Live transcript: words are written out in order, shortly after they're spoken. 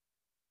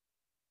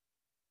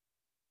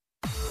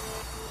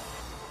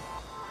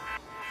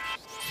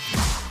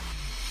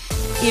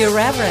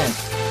Irreverent,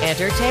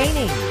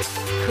 entertaining,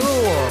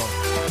 cool.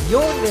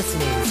 You're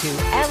listening to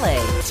LA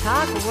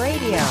Talk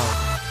Radio.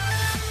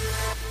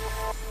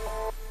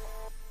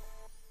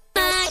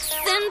 Max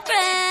and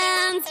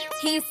friends,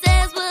 he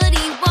says what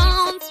he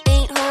wants,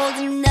 ain't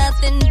holding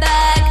nothing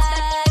back.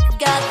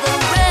 Got the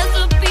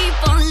recipe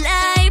for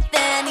life,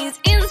 and he's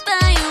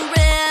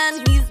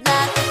inspiring. He's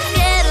not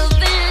scared of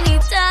any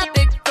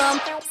topic,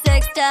 from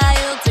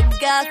sextile to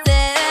gossip.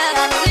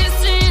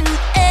 Listen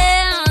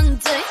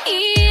and to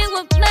hear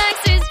what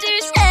Max is to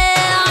share.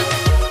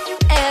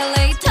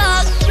 LA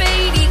Talk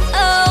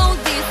Radio,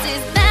 this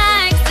is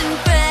Max and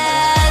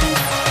Friends.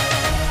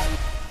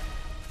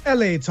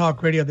 LA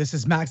Talk Radio, this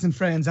is Max and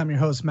Friends. I'm your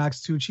host,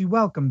 Max Tucci.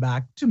 Welcome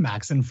back to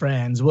Max and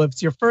Friends. Well, if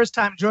it's your first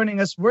time joining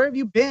us, where have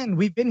you been?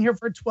 We've been here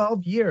for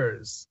 12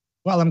 years.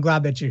 Well, I'm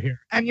glad that you're here.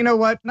 And you know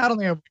what? Not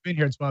only have we been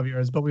here 12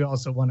 years, but we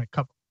also won a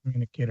couple of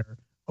Communicator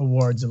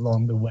Awards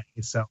along the way.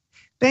 So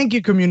thank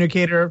you,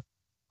 Communicator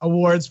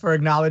Awards, for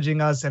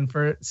acknowledging us and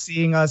for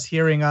seeing us,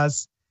 hearing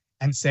us,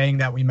 and saying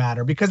that we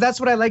matter. Because that's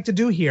what I like to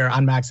do here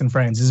on Max and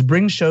Friends, is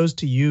bring shows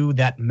to you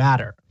that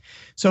matter.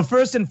 So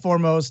first and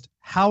foremost,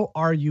 how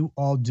are you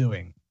all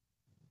doing?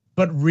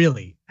 But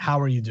really, how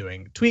are you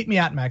doing? Tweet me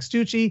at Max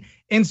Tucci,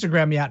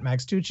 Instagram me at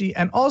Max Tucci,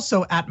 and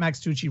also at Max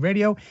Tucci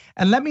Radio.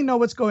 And let me know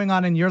what's going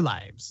on in your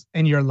lives,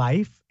 in your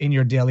life, in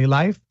your daily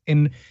life.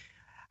 In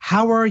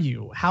how are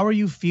you? How are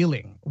you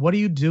feeling? What are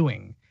you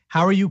doing?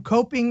 How are you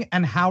coping?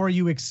 And how are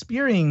you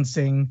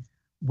experiencing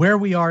where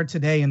we are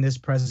today in this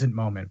present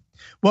moment?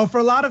 Well, for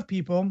a lot of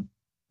people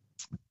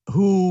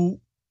who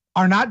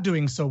are not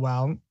doing so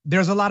well,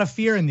 there's a lot of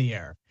fear in the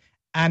air.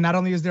 And not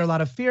only is there a lot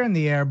of fear in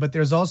the air, but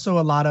there's also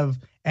a lot of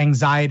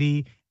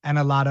anxiety and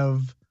a lot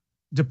of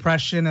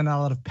depression and a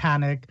lot of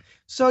panic.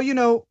 So,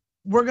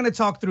 we're going to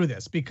talk through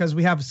this because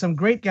we have some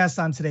great guests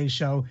on today's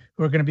show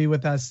who are going to be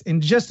with us in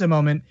just a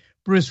moment.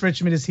 Bruce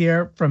Richman is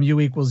here from U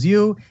Equals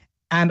You,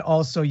 and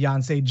also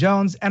Yonce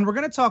Jones. And we're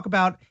going to talk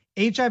about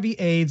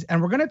HIV/AIDS,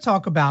 and we're going to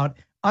talk about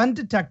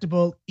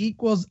undetectable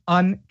equals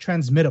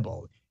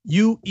untransmittable.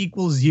 U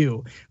equals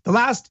you. The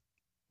last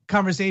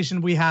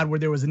conversation we had where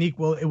there was an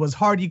equal, it was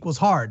hard equals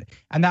hard.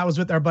 And that was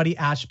with our buddy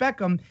Ash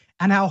Beckham,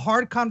 and how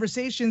hard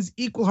conversations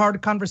equal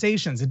hard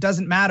conversations. It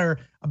doesn't matter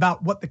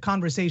about what the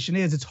conversation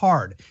is, it's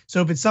hard.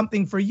 So if it's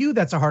something for you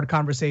that's a hard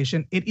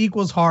conversation, it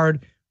equals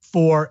hard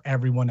for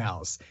everyone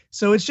else.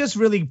 So it's just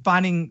really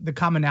finding the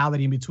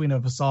commonality in between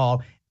of us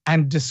all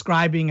and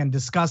describing and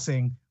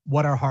discussing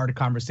what our hard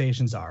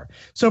conversations are.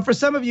 So for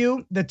some of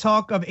you, the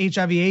talk of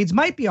HIV/AIDS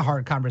might be a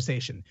hard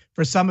conversation.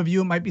 For some of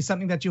you, it might be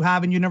something that you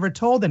have and you never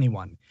told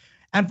anyone.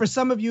 And for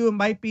some of you, it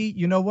might be,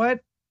 you know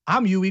what?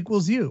 I'm U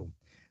equals you.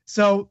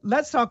 So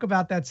let's talk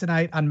about that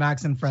tonight on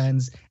Max and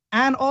Friends.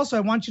 And also,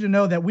 I want you to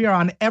know that we are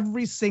on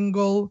every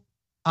single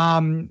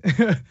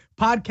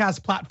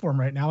podcast platform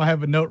right now. I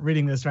have a note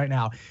reading this right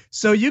now.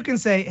 So you can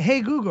say,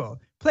 hey,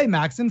 Google, play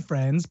Max and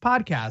Friends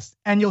podcast,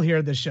 and you'll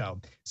hear the show.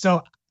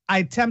 So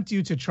I tempt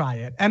you to try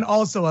it. And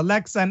also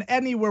Alexa, and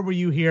anywhere where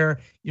you hear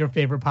your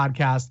favorite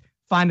podcast,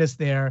 find us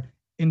there,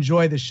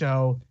 enjoy the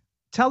show,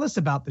 tell us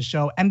about the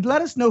show, and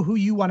let us know who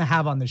you want to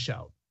have on the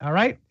show. All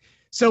right.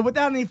 So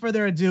without any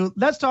further ado,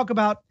 let's talk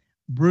about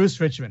Bruce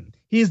Richman.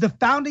 He is the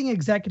founding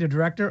executive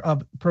director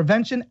of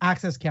Prevention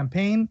Access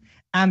Campaign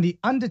and the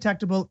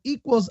Undetectable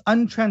Equals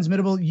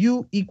Untransmittable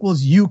U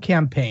Equals You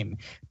campaign.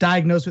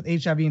 Diagnosed with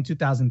HIV in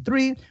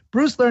 2003,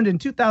 Bruce learned in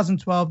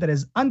 2012 that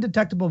his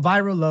undetectable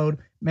viral load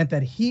meant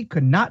that he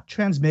could not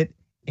transmit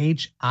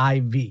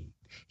HIV.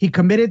 He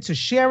committed to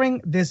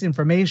sharing this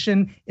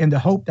information in the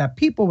hope that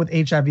people with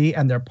HIV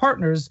and their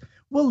partners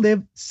will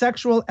live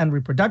sexual and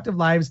reproductive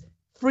lives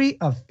free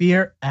of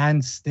fear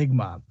and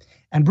stigma.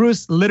 And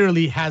Bruce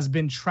literally has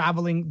been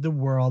traveling the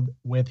world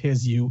with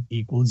his U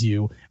equals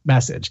you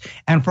message.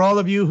 And for all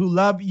of you who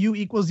love U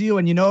equals you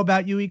and you know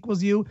about U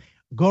equals you,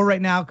 go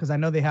right now because I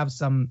know they have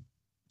some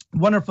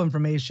wonderful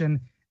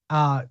information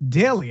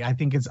daily. I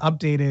think it's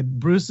updated.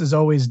 Bruce is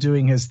always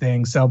doing his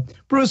thing. So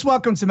Bruce,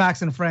 welcome to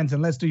Max and Friends,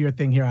 and let's do your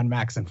thing here on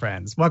Max and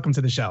Friends. Welcome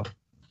to the show.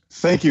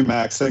 Thank you,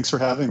 Max. Thanks for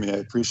having me. I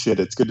appreciate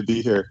it. It's good to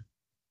be here.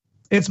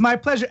 It's my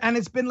pleasure. And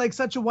it's been like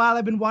such a while.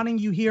 I've been wanting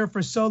you here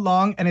for so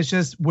long. And it's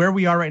just where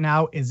we are right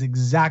now is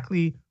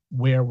exactly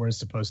where we're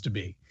supposed to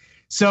be.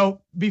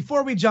 So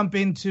before we jump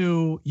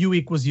into U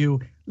equals you,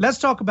 let's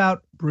talk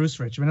about Bruce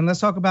Richman and let's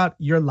talk about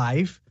your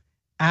life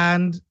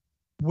and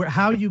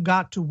how you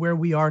got to where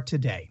we are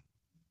today.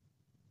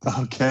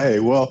 Okay.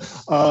 Well,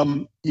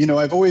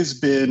 I've always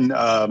been,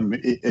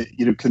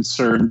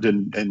 concerned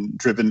and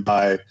driven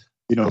by,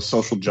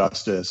 social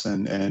justice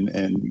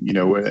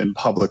and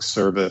public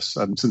service.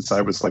 Since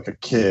I was like a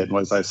kid,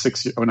 when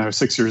I was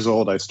 6 years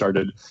old, I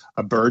started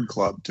a bird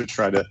club to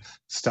try to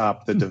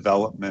stop the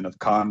development of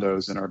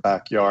condos in our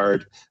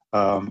backyard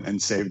and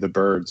save the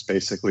birds,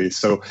 basically.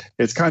 So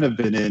it's kind of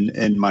been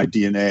in my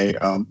DNA.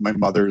 My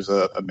mother's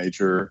a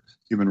major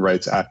human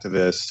rights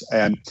activist,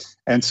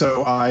 and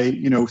so I,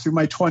 through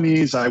my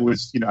 20s, I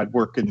was, I'd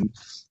work and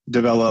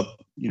develop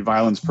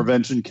violence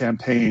prevention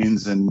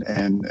campaigns and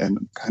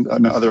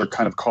other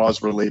kind of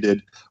cause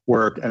related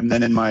work. And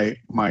then in my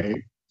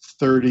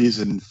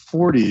 30s and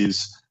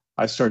 40s,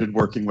 I started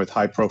working with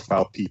high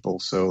profile people.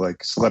 So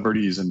like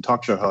celebrities and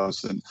talk show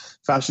hosts and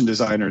fashion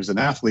designers and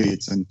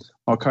athletes and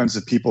all kinds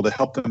of people to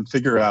help them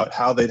figure out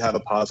how they'd have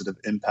a positive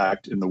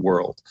impact in the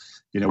world,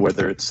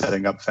 whether it's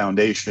setting up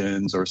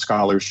foundations or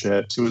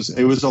scholarships.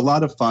 It was a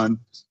lot of fun.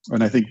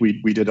 And I think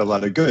we did a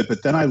lot of good.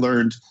 But then I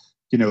learned,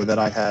 that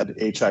I had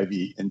HIV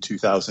in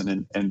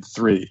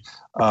 2003.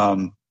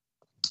 And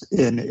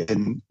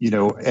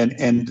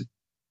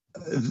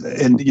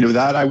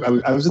that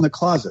I was in the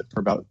closet for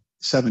about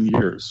 7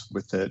 years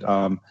with it.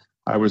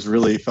 I was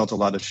really felt a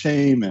lot of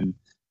shame and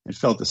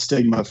felt the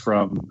stigma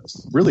from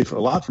a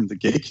lot from the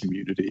gay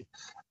community.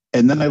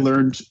 And then I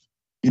learned,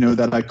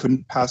 that I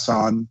couldn't pass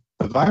on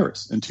the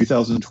virus. In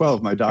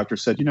 2012, my doctor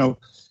said,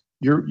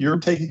 you're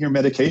taking your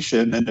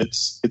medication and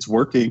it's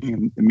working,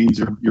 and it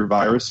means your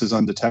virus is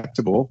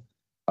undetectable.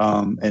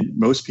 And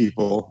most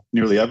people,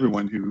 nearly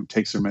everyone who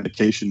takes their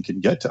medication can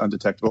get to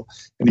undetectable.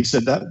 And he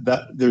said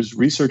that there's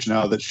research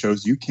now that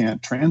shows you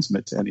can't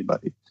transmit to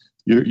anybody.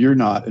 You're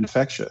not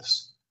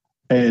infectious.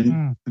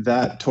 And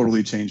that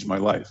totally changed my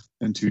life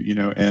into,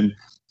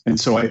 and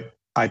so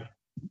I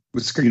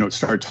was,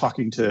 started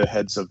talking to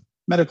heads of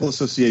medical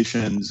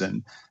associations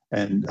and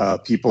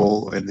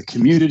people in the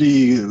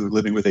community who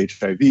living with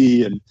HIV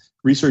and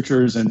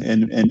researchers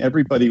and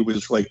everybody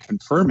was like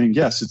confirming,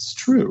 yes, it's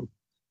true.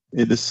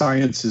 The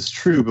science is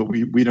true, but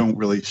we don't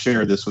really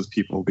share this with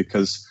people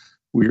because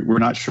we're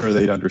not sure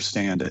they'd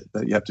understand it,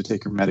 that you have to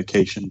take your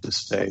medication to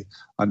stay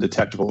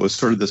undetectable. It was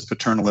sort of this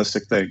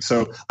paternalistic thing.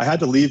 So I had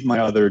to leave my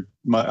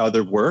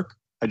other work.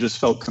 I just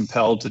felt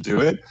compelled to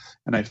do it.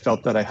 And I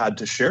felt that I had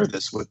to share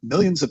this with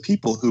millions of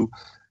people who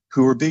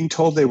were being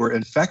told they were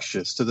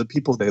infectious to the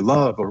people they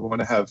love or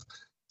want to have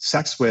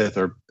sex with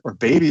or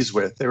babies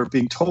with. They were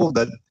being told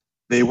that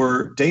they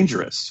were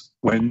dangerous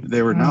when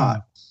they were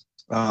not.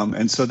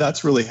 And so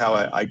that's really how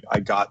I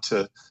got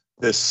to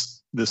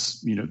this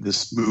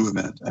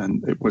movement.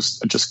 And I was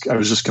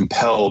just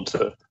compelled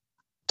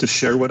to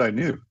share what I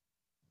knew.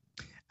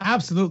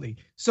 Absolutely.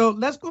 So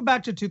let's go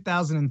back to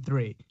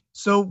 2003.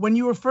 So when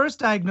you were first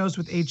diagnosed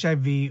with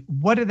HIV,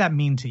 what did that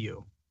mean to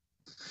you?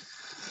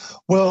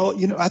 Well,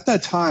 at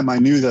that time, I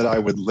knew that I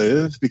would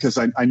live because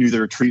I knew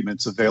there were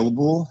treatments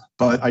available,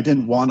 but I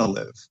didn't want to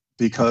live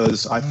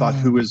because I thought,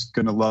 who is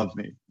going to love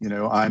me?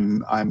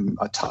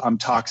 I'm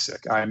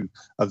toxic. I'm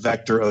a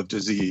vector of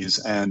disease.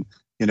 And,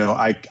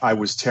 I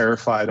was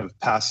terrified of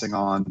passing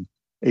on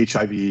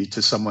HIV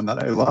to someone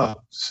that I love.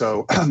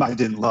 So I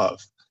didn't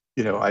love,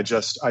 I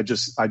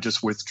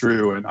just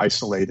withdrew and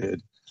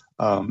isolated.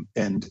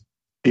 And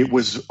it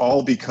was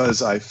all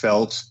because I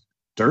felt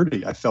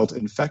dirty. I felt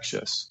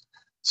infectious.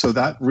 So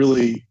that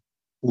really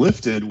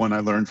lifted when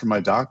I learned from my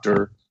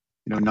doctor,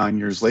 9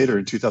 years later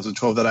in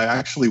 2012, that I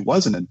actually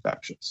wasn't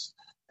infectious,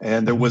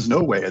 and there was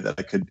no way that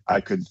I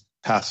could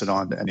pass it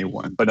on to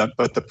anyone.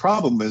 But the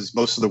problem is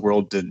most of the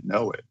world didn't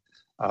know it,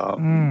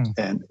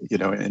 and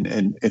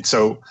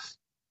so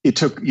it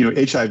took.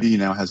 HIV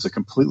now has a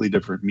completely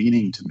different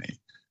meaning to me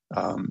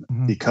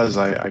because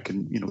I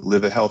can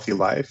live a healthy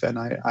life, and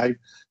I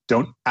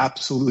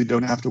absolutely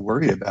don't have to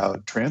worry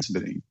about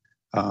transmitting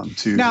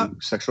to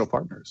sexual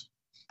partners.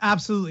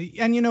 Absolutely.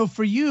 And,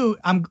 for you,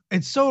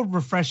 it's so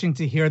refreshing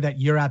to hear that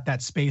you're at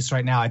that space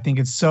right now. I think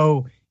it's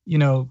so,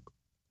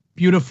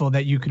 beautiful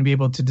that you can be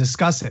able to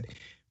discuss it.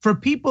 For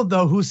people,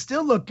 though, who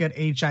still look at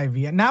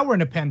HIV, and now we're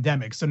in a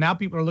pandemic, so now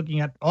people are looking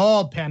at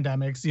all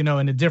pandemics,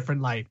 in a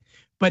different light.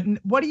 But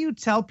what do you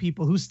tell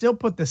people who still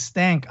put the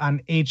stank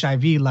on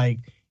HIV, like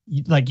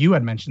you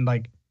had mentioned,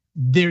 like,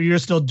 you're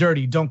still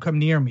dirty, don't come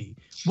near me?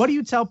 What do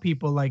you tell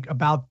people, like,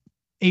 about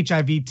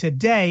HIV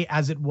today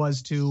as it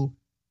was to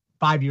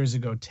 5 years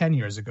ago, 10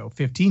 years ago,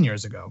 15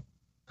 years ago?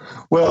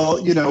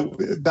 Well,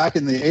 back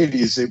in the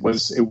 80s, it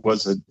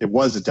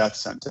was a death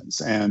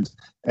sentence, and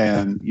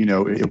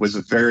it was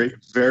a very,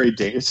 very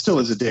it still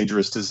is a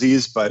dangerous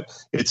disease, but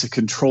it's a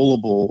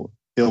controllable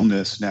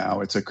illness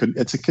now. It's a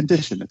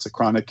condition. It's a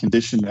chronic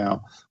condition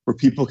now where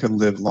people can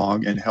live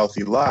long and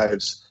healthy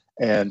lives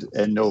and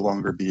no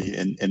longer be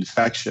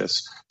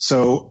infectious.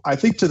 So I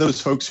think to those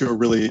folks who are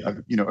really,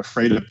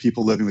 afraid of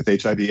people living with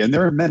HIV, and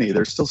there are many,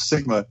 there's still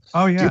stigma.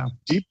 Oh yeah,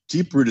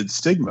 deep-rooted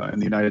stigma in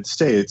the United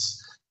States.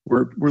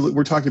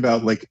 We're talking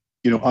about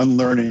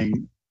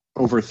unlearning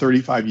over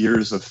 35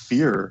 years of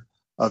fear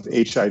of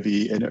HIV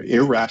and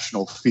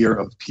irrational fear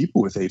of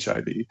people with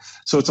HIV.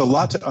 So it's a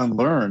lot to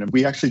unlearn. And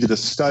we actually did a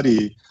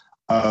study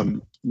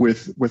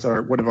with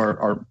one of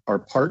our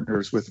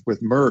partners with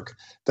Merck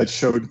that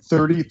showed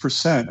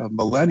 30% of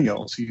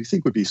millennials, who you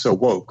think would be so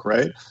woke,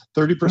 right?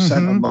 30%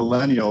 of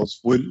millennials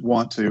wouldn't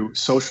want to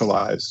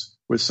socialize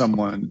with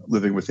someone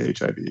living with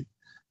HIV.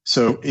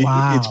 So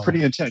it's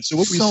pretty intense. So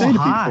what we say to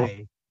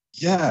people,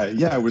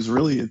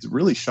 it's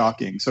really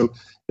shocking. So,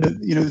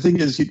 the thing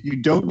is,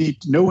 you don't need,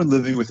 no one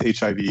living with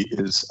HIV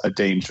is a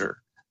danger.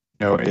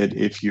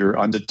 If you're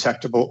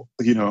undetectable,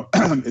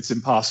 it's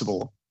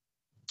impossible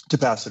to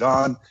pass it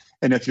on.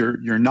 And if you're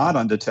not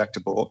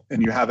undetectable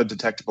and you have a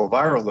detectable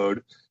viral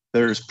load,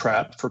 there's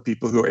PrEP for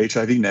people who are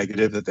HIV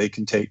negative that they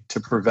can take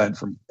to prevent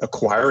from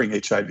acquiring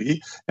HIV.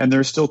 And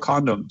there's still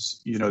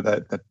condoms,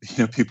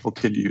 that people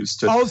can use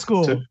to old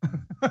school.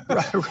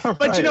 Right,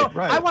 but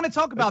I want to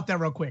talk about that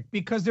real quick,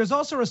 because there's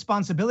also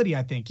responsibility,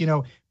 I think,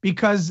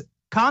 because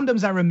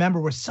condoms, I remember,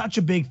 were such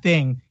a big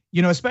thing,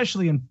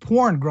 especially in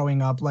porn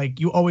growing up. Like,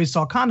 you always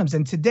saw condoms.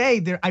 And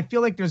today I feel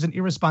like there's an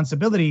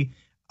irresponsibility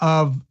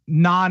of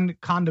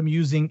non-condom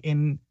using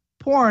in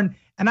porn.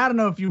 And I don't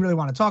know if you really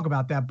want to talk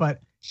about that,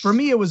 but for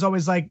me, it was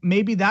always like,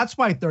 maybe that's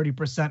why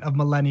 30% of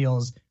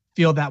millennials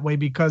feel that way,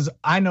 because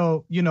I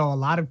know, a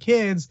lot of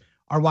kids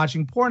are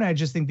watching porn. I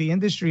just think the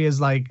industry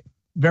is like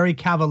very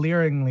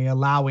cavalierly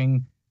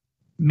allowing,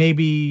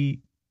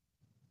 maybe,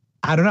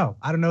 I don't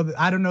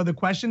know the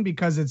question,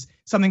 because it's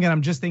something that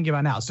I'm just thinking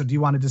about now. So do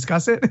you want to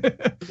discuss it?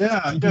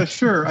 Yeah,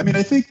 sure. I mean,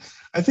 I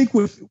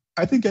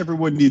think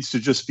everyone needs to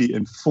just be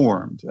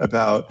informed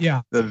about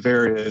the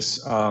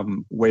various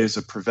ways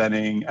of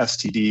preventing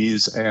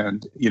STDs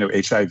and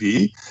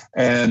HIV,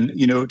 and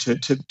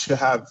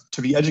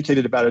to be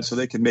educated about it so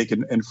they can make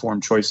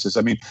informed choices.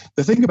 I mean,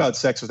 the thing about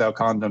sex without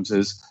condoms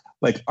is,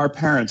 like, our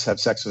parents have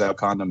sex without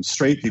condoms,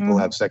 straight people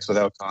have sex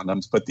without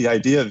condoms, but the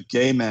idea of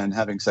gay men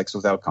having sex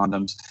without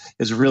condoms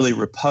is really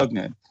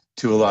repugnant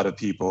to a lot of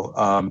people.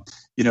 And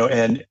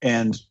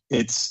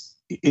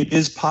it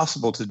is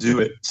possible to do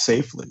it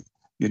safely.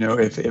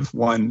 If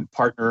one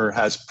partner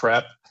has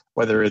PrEP,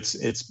 whether it's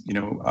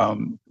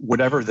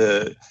whatever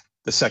the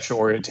sexual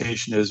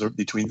orientation is, or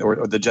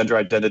the gender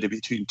identity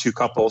between two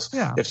couples,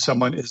 if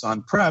someone is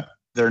on PrEP,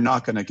 they're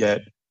not going to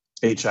get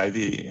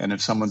HIV, and if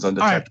someone's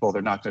undetectable,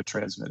 they're not going to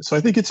transmit it. So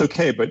I think it's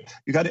okay, but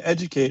you got to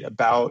educate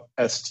about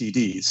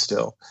STDs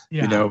still.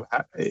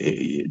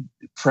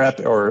 PrEP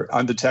or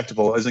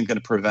undetectable isn't going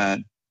to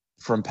prevent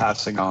from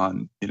passing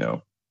on,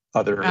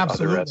 other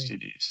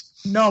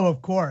STDs. No,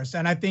 of course.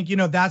 And I think,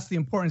 that's the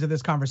importance of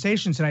this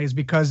conversation tonight, is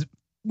because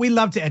we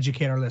love to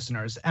educate our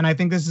listeners. And I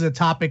think this is a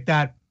topic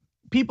that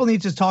people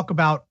need to talk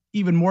about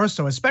even more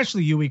so,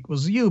 especially U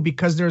equals U,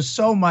 because there was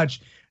so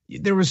much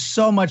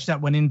that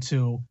went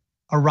into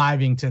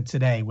arriving to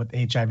today with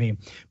HIV.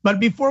 But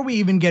before we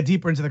even get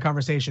deeper into the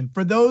conversation,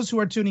 for those who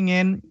are tuning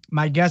in,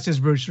 my guest is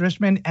Bruce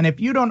Richman. And if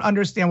you don't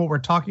understand what we're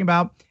talking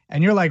about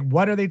and you're like,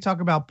 what are they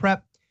talking about,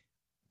 PrEP?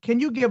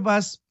 Can you give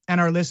us and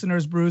our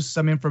listeners, Bruce,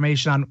 some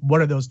information on what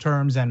are those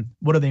terms and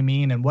what do they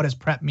mean, and what does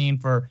PrEP mean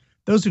for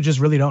those who just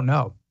really don't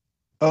know?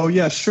 Oh,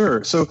 yeah,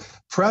 sure. So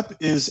PrEP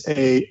is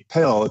a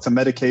pill. It's a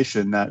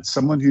medication that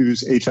someone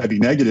who's HIV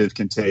negative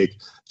can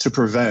take to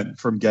prevent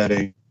from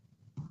getting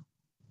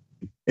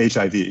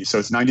HIV. So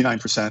it's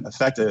 99%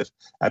 effective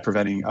at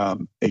preventing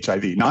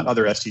HIV, not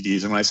other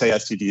STDs. And when I say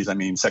STDs, I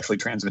mean sexually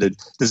transmitted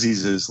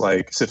diseases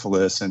like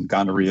syphilis and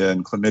gonorrhea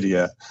and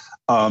chlamydia.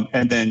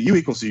 And then U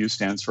equals U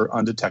stands for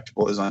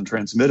undetectable is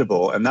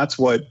untransmittable. And that's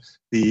what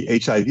the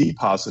HIV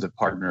positive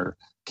partner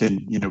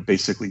can,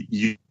 basically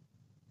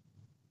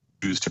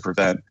use to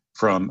prevent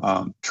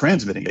from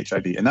transmitting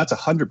HIV. And that's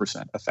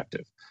 100%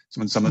 effective. So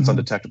when someone's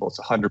undetectable, it's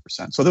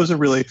 100%. So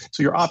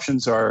so your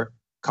options are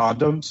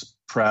condoms,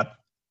 PrEP,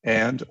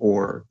 and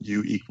or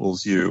U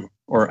equals U,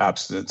 or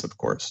abstinence, of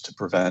course, to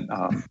prevent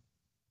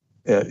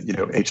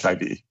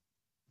HIV.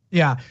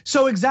 Yeah.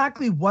 So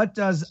exactly what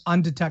does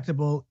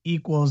undetectable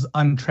equals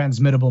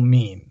untransmittable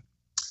mean?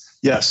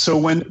 Yeah. So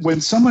when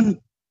someone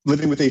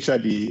living with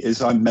HIV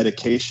is on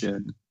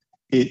medication,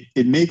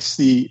 it makes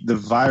the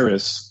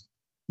virus,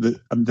 the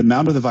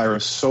amount of the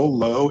virus so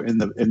low in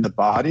the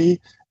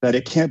body that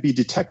it can't be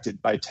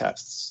detected by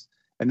tests,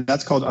 and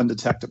that's called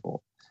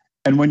undetectable.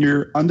 And when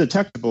you're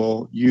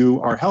undetectable,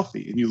 you are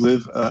healthy and you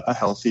live a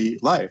healthy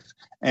life,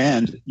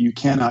 and you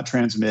cannot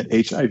transmit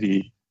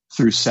HIV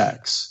through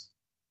sex.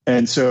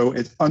 And so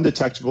it's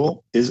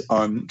undetectable is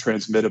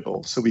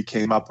untransmittable. So we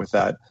came up with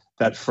that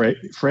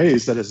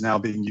phrase that is now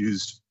being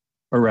used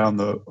around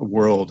the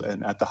world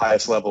and at the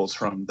highest levels,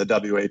 from the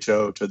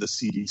WHO to the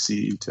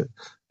CDC to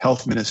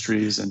health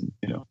ministries and,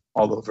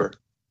 all over.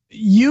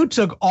 You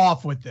took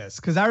off with this,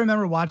 because I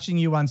remember watching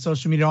you on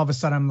social media. All of a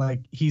sudden, I'm like,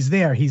 he's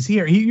there, he's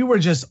here. You were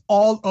just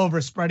all over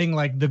spreading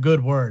like the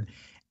good word.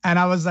 And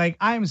I was like,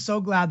 I am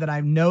so glad that I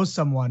know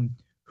someone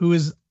who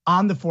is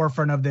on the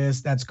forefront of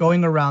this, that's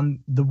going around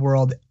the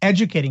world,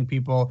 educating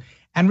people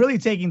and really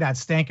taking that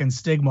stank and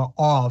stigma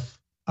off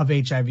of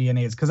HIV and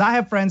AIDS. Because I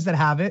have friends that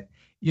have it,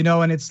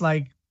 and it's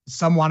like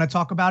some want to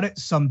talk about it,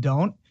 some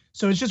don't.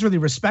 So it's just really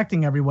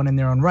respecting everyone in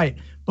their own right.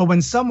 But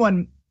when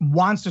someone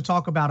wants to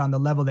talk about on the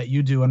level that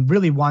you do and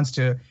really wants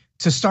to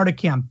start a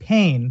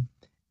campaign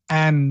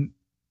and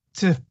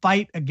to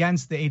fight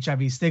against the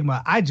HIV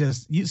stigma,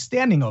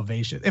 standing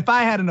ovation. If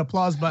I had an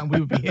applause button, we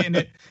would be hitting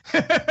it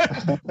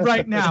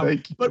right now.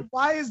 But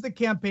why is the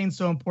campaign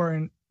so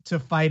important to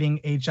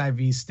fighting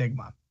HIV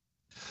stigma?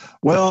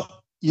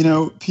 Well,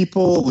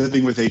 people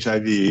living with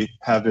HIV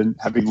have been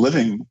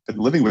living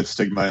with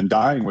stigma and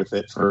dying with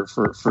it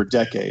for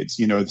decades.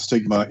 The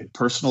stigma,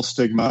 personal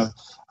stigma,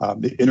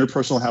 the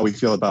interpersonal, how we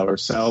feel about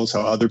ourselves,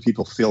 how other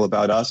people feel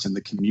about us in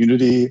the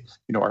community,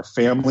 our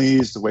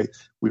families, the way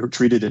we were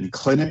treated in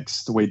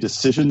clinics, the way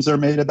decisions are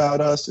made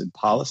about us and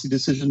policy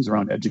decisions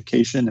around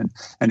education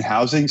and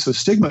housing. So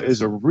stigma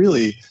is a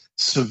really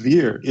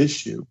severe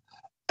issue.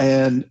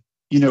 And,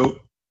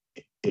 and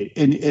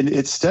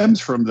it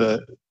stems from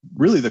the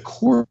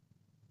core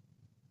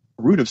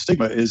root of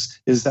stigma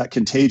is that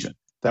contagion,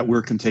 that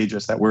we're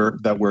contagious, that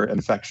we're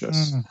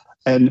infectious.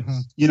 And,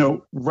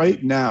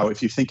 right now,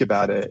 if you think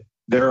about it,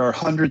 there are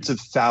hundreds of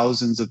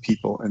thousands of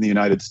people in the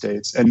United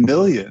States and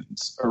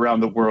millions around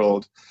the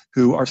world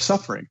who are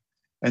suffering.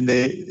 And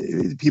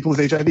people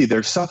with HIV,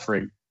 they're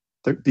suffering.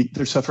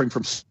 They're suffering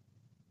from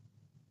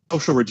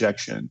social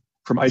rejection,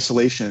 from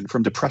isolation,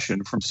 from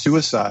depression, from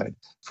suicide,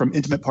 from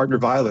intimate partner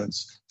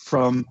violence,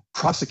 from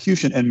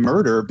prosecution and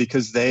murder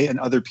because they and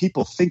other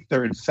people think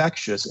they're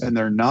infectious and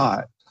they're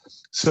not.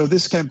 So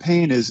this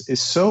campaign is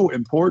so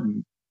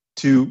important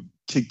to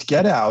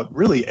get out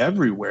really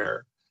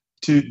everywhere,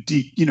 to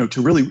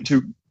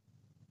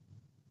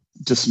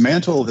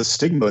dismantle the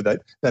stigma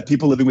that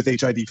people living with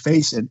HIV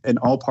face in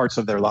all parts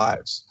of their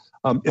lives.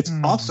 It's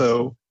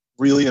also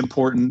really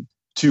important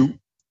to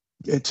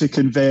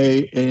convey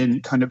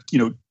in kind of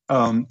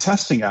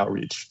testing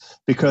outreach,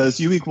 because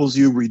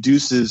U=U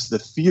reduces the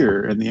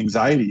fear and the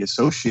anxiety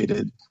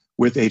associated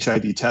with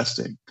HIV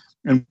testing.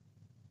 And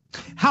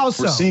how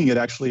so? We're seeing it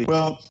actually.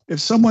 Well, if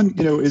someone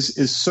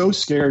is so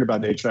scared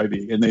about HIV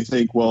and they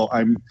think, well,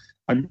 I'm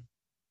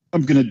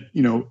gonna,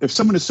 if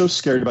someone is so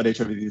scared about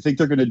HIV, they think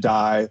they're going to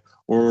die,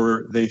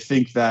 or they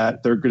think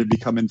that they're going to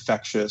become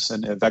infectious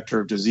and a vector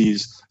of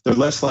disease, they're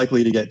less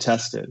likely to get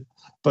tested.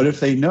 But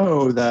if they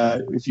know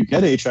that if you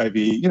get HIV,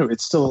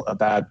 it's still a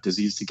bad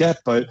disease to get,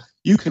 but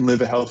you can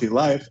live a healthy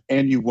life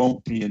and you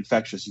won't be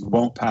infectious, you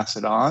won't pass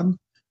it on,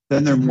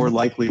 then they're more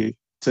likely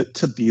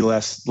to be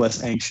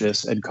less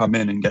anxious and come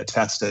in and get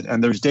tested.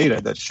 And there's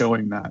data that's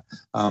showing that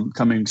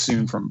coming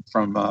soon from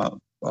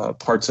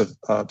parts of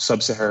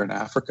sub-Saharan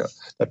Africa,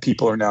 that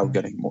people are now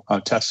getting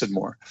tested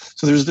more.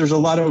 So there's a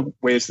lot of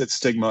ways that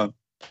stigma,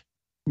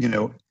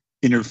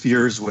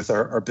 interferes with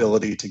our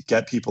ability to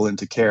get people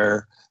into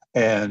care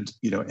and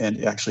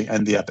actually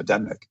end the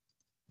epidemic.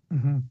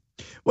 Mm-hmm.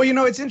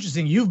 Well, it's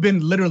interesting. You've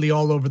been literally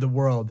all over the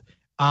world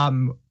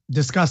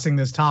discussing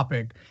this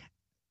topic.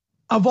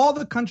 Of all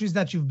the countries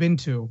that you've been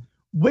to,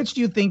 which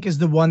do you think is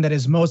the one that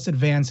is most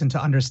advanced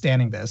into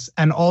understanding this,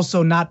 and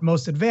also not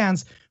most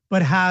advanced,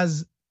 but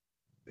has,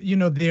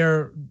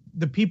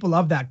 the people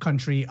of that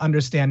country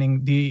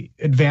understanding the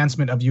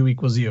advancement of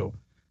U=U?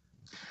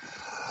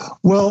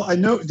 Well, I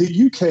know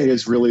the UK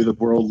is really the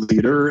world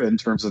leader in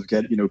terms of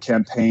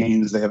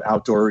campaigns. They have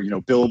outdoor,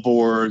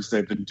 billboards.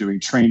 They've been doing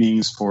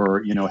trainings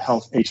for,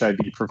 health HIV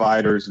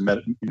providers and,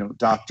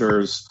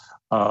 doctors.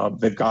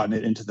 They've gotten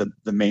it into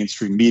the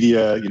mainstream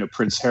media.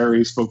 Prince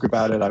Harry spoke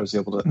about it. I was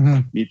able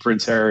to meet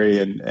Prince Harry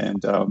and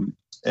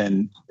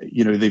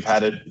they've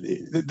had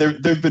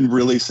it. They've been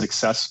really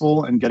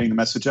successful in getting the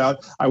message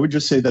out. I would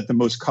just say that the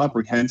most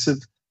comprehensive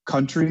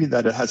country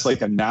that has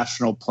like a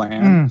national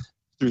plan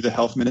through the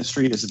health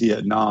ministry is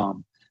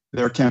Vietnam.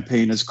 Their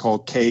campaign is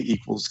called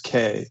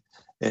K=K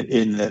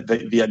in the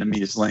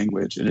Vietnamese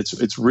language. And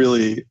it's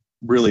really,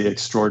 really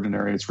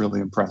extraordinary. It's really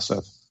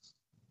impressive.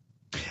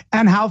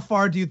 And how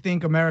far do you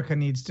think America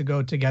needs to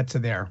go to get to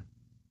there?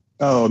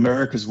 Oh,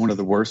 America is one of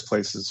the worst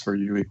places for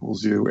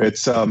U=U.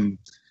 It's,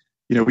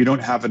 we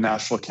don't have a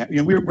national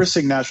campaign. We're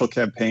seeing national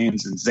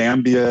campaigns in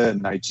Zambia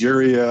and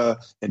Nigeria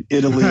and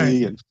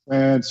Italy and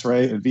France,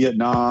 right? And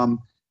Vietnam.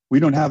 We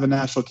don't have a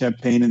national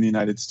campaign in the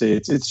United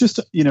States. It's just,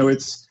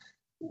 it's.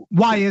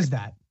 Why is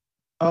that?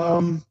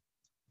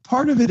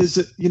 Part of it is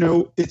that,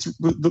 it's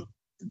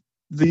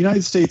the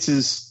United States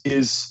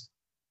is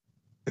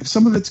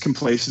some of it's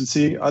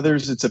complacency.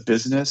 Others, it's a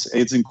business.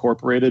 AIDS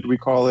Incorporated, we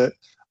call it.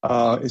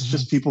 It's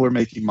just people are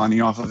making money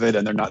off of it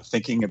and they're not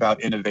thinking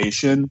about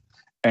innovation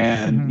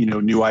and,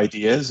 new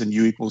ideas. And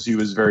U=U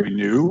is very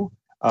new.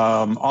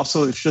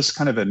 Also, it's just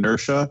kind of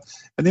inertia.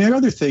 And the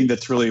other thing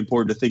that's really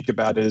important to think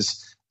about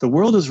is the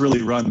world is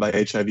really run by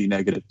HIV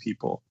negative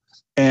people,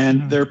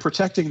 and they're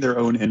protecting their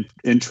own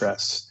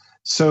interests.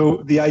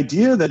 So the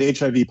idea that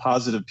HIV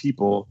positive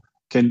people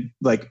can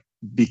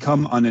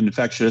become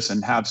uninfectious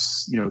and have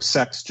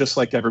sex just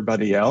like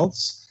everybody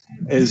else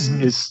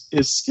is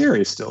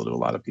scary still to a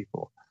lot of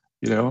people.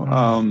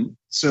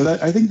 So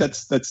that I think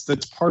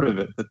that's part of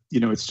it. That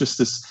it's just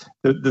this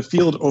the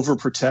field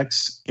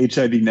overprotects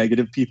HIV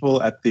negative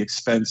people at the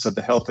expense of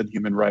the health and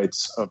human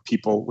rights of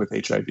people with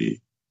HIV.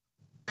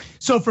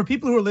 So for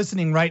people who are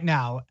listening right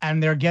now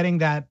and they're getting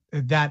that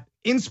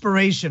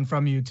inspiration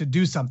from you to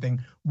do something,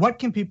 what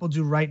can people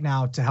do right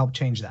now to help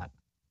change that?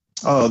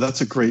 Oh, that's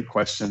a great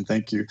question.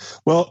 Thank you.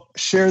 Well,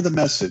 share the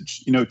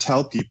message,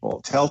 tell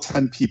people, tell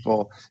 10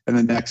 people in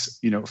the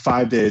next,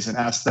 5 days and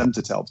ask them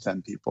to tell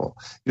 10 people.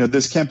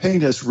 This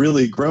campaign has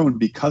really grown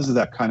because of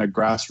that kind of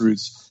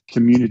grassroots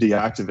community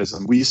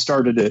activism. We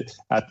started it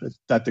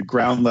at the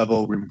ground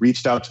level. We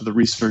reached out to the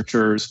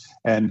researchers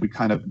and we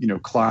kind of,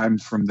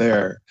 climbed from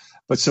there.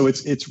 But so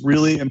it's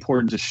really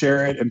important to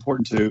share it,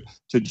 important to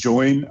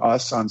join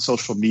us on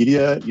social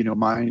media.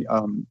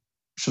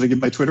 Should I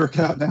give my Twitter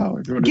account now?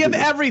 Or do you want to give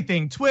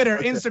everything, Twitter,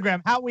 okay.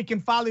 Instagram, how we can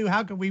follow you,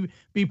 how can we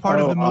be part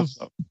of the movement?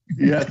 Awesome.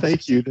 Yeah,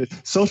 thank you.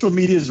 Social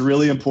media is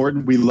really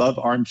important. We love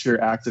armchair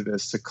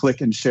activists to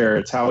click and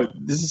share.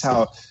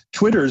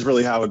 Twitter is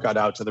really how it got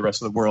out to the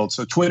rest of the world.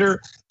 So Twitter,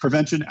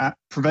 Prevention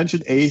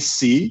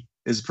AC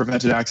is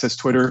Prevention Access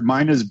Twitter.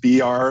 Mine is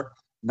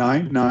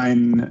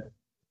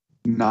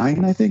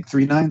BR999, I think,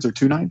 3 9s or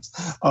 2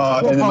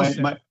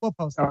 9s. We'll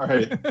post it. All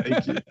right,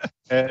 thank you.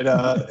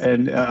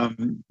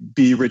 And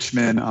B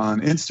Richman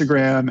on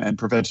Instagram and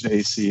Prevention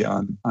AC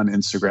on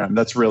Instagram.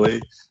 That's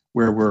really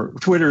where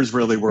Twitter is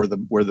really where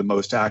the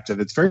most active.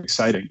 It's very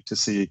exciting to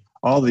see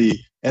all the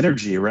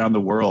energy around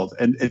the world,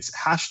 and it's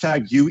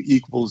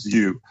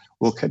 #U=U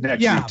will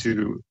connect you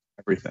to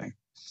everything.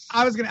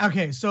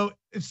 So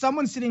if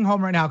someone's sitting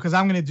home right now, because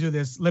I'm going to do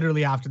this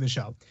literally after the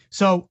show.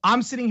 So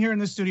I'm sitting here in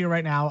the studio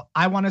right now.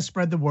 I want to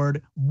spread the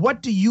word.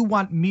 What do you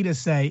want me to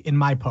say in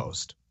my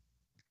post?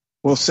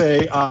 Well,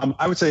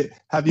 I would say,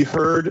 have you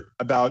heard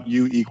about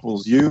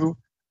U=U?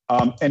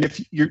 And if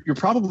you're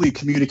probably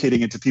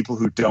communicating it to people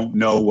who don't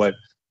know what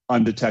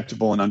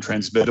undetectable and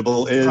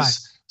untransmittable is. Right.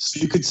 So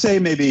you could say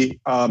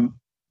maybe,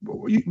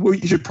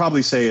 what you should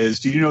probably say is,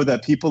 do you know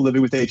that people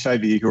living with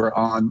HIV who are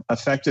on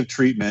effective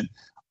treatment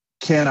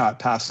cannot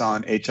pass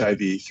on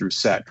HIV through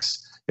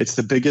sex? It's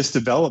the biggest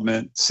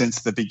development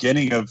since the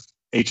beginning of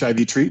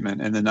HIV treatment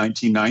in the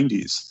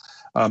 1990s.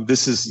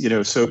 This is,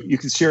 so you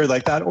can share it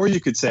like that, or you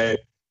could say,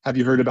 have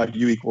you heard about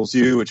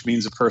U=U, which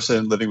means a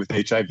person living with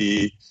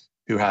HIV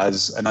who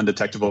has an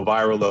undetectable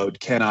viral load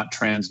cannot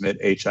transmit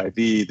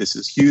HIV. This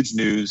is huge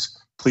news.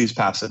 Please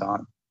pass it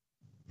on.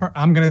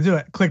 I'm going to do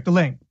it. Click the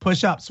link,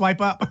 push up,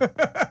 swipe up,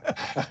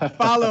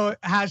 follow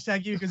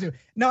 #U=U.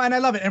 No, and I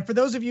love it. And for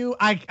those of you,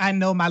 I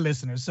know my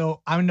listeners,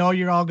 so I know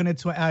you're all going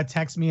to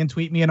text me and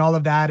tweet me and all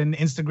of that and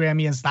Instagram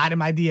me and slide in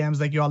my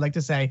DMs like you all like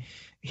to say.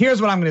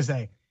 Here's what I'm going to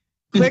say.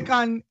 Click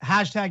on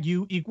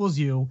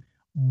 #U=U,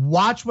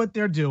 watch what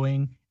they're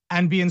doing,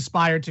 and be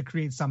inspired to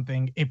create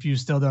something if you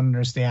still don't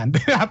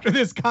understand after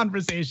this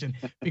conversation,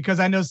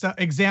 because I know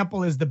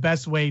example is the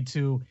best way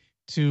to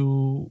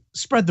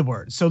spread the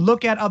word. So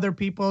look at other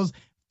people's,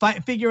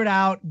 figure it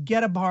out,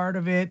 get a part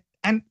of it.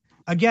 And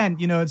again,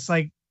 it's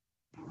like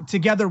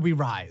together we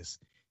rise.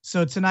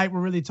 So tonight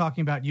we're really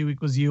talking about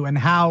U=U and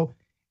how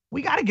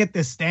we got to get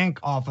this stank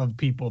off of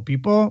people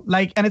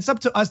like, and it's up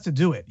to us to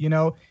do it.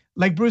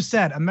 Like Bruce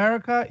said,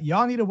 America,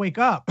 y'all need to wake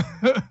up.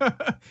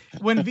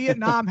 When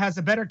Vietnam has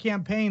a better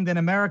campaign than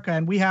America,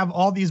 and we have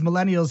all these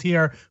millennials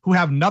here who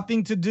have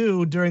nothing to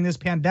do during this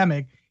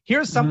pandemic,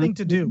 here's something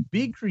to do.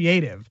 Be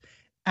creative.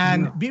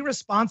 And be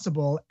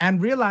responsible and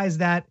realize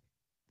that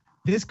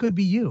this could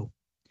be you.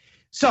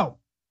 So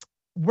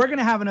we're going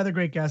to have another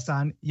great guest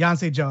on.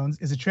 Yonce Jones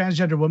is a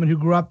transgender woman who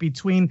grew up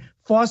between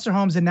foster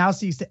homes and now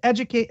seeks to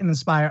educate and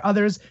inspire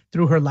others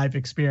through her life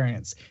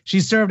experience. She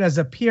served as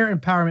a peer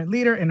empowerment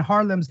leader in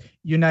Harlem's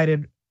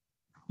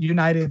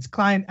United's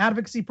client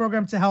advocacy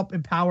program to help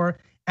empower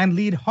and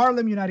lead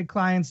Harlem United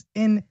clients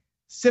in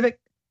civic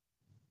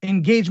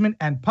engagement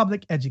and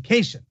public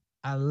education.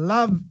 I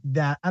love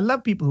that. I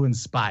love people who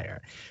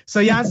inspire. So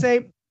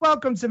Yonce,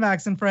 welcome to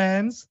Max and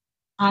Friends.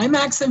 Hi,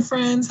 Max and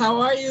Friends. How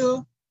are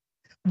you?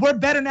 We're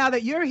better now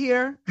that you're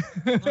here.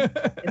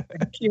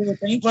 Thank you.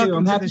 Welcome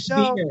I'm to happy the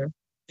show. To be here.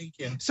 Thank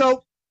you.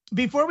 So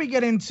before we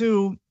get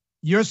into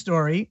your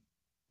story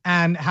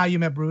and how you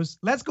met Bruce,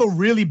 let's go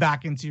really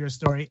back into your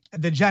story,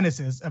 the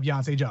genesis of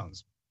Yonce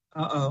Jones.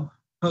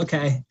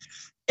 Okay.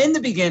 In the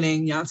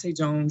beginning, Yonce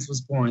Jones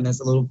was born as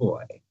a little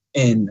boy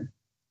in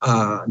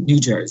New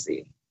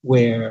Jersey,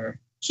 where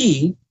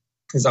he,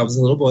 because I was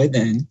a little boy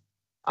then,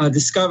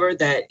 discovered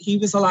that he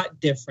was a lot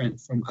different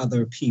from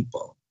other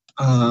people.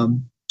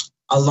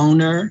 A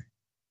loner,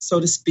 so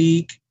to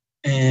speak,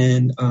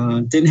 and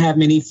didn't have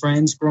many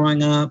friends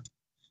growing up,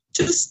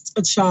 just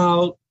a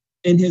child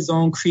in his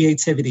own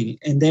creativity.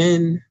 And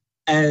then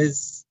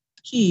as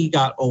he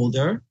got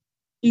older,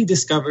 he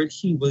discovered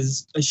he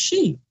was a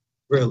she,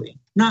 really.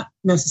 Not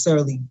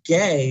necessarily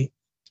gay,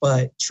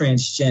 but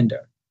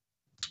transgender.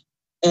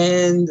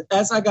 And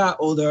as I got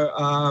older,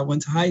 I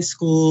went to high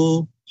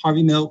school,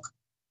 Harvey Milk,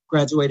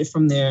 graduated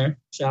from there.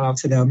 Shout out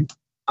to them.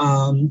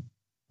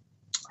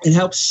 It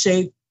helped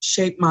shape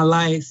my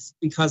life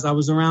because I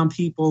was around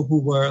people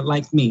who were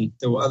like me.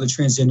 There were other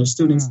transgender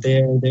students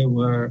there. There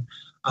were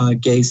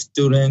gay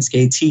students,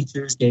 gay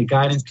teachers, gay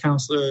guidance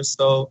counselors.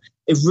 So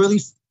it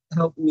really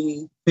helped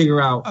me figure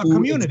out a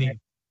community.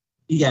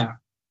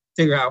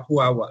 Figure out who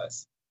I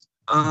was.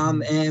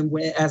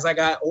 As I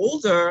got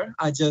older,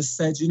 I just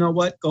said, you know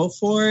what, go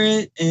for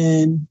it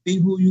and be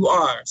who you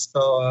are. So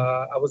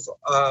I was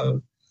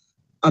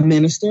a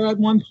minister at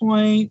one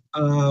point.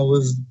 I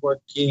was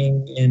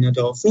working in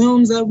adult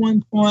films at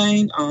one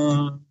point.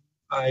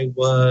 I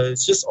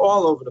was just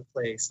all over the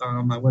place.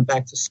 I went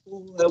back to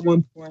school at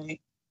one point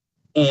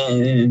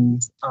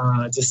and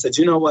just said,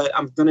 you know what,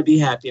 I'm going to be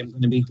happy. I'm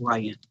going to be who I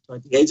am. So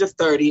at the age of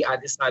 30, I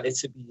decided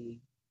to be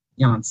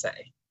Yonce.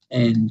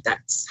 And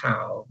that's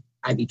how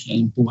I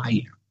became who I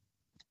am.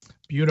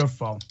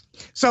 Beautiful.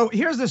 So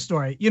here's the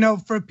story. You know,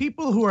 for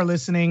people who are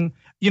listening,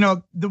 you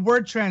know, the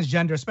word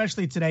transgender,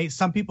 especially today,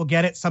 some people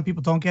get it, some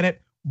people don't get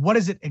it. What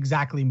does it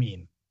exactly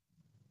mean?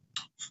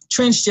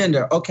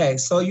 Transgender. Okay,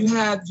 so you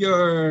have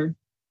your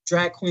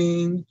drag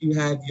queen, you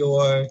have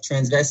your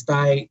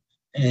transvestite,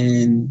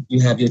 and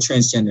you have your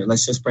transgender.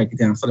 Let's just break it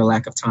down for the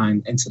lack of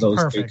time into those.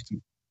 Perfect.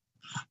 three.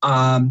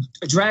 A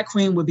drag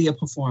queen would be a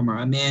performer,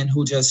 a man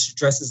who just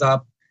dresses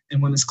up in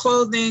women's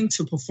clothing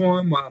to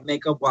perform, wild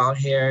makeup, wild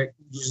hair,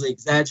 usually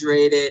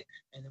exaggerated,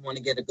 and they want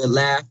to get a good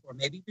laugh, or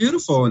maybe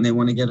beautiful and they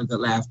want to get a good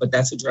laugh, but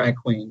that's a drag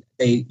queen.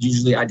 They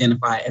usually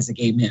identify as a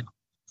gay male.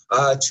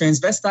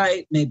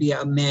 Transvestite may be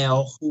a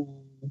male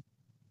who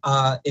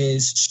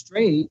is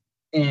straight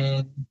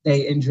and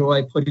they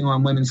enjoy putting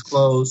on women's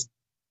clothes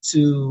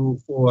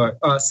for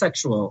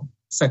sexual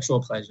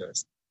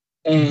pleasures.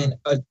 And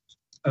a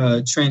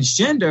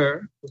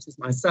transgender, which is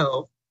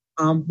myself,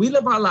 we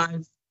live our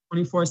lives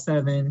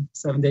 24/7,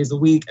 7 days a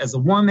week as a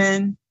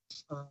woman.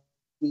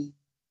 We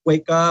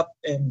wake up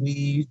and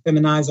we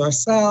feminize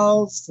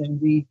ourselves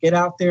and we get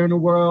out there in the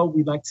world.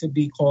 We like to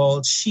be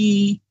called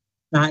she,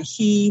 not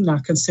he,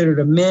 not considered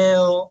a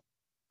male.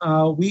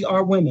 We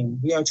are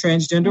women. We are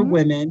transgender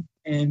women,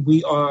 and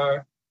we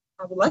are,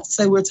 I would like to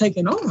say we're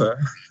taking over.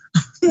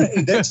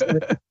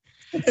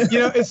 You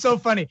know, it's so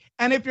funny.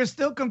 And if you're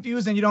still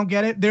confused and you don't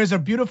get it, there's a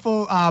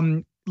beautiful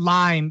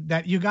line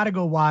that you got to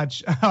go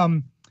watch.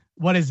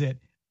 What is it?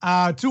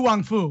 Tu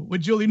Wong Fu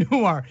with Julie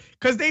Newmar,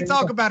 because they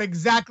talk about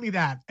exactly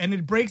that, and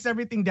it breaks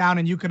everything down,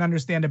 and you can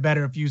understand it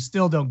better if you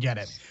still don't get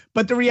it.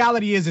 But the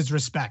reality is, it's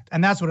respect,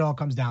 and that's what it all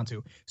comes down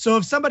to. So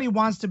if somebody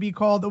wants to be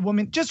called a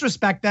woman, just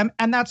respect them,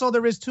 and that's all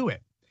there is to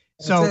it.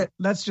 So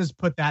let's just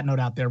put that note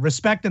out there.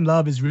 Respect and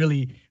love is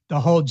really the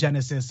whole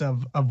genesis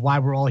of why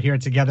we're all here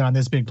together on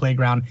this big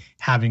playground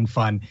having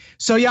fun.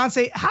 So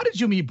Yonce, how did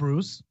you meet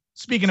Bruce?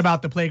 Speaking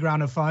about the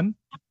playground of fun.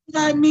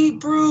 I meet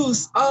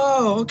Bruce.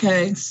 Oh,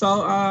 okay.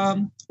 So,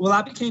 well,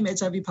 I became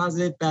HIV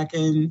positive back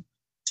in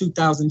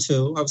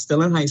 2002. I was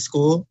still in high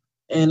school.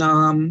 And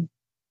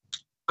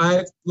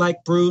I,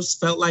 like Bruce,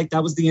 felt like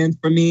that was the end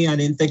for me. I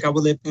didn't think I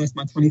would live past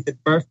my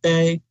 25th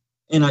birthday.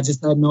 And I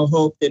just had no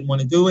hope, didn't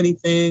want to do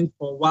anything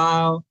for a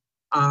while.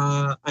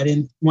 I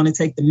didn't want to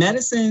take the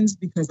medicines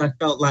because I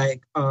felt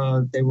like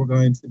they were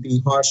going to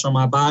be harsh on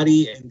my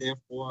body and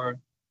therefore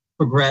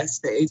progress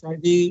the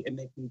HIV and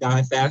make me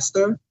die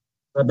faster.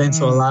 I've been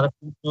to a lot of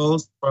people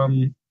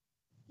from,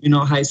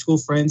 high school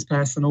friends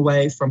passing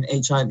away from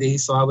HIV.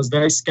 So I was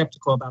very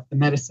skeptical about the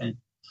medicine.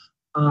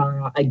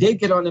 I did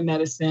get on the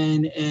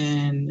medicine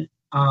and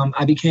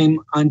I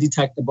became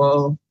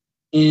undetectable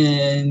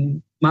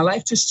and my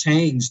life just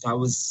changed. I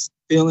was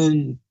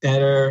feeling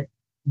better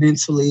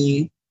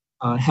mentally,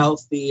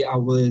 healthy. I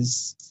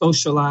was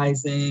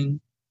socializing.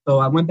 So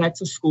I went back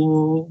to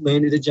school,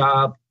 landed a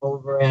job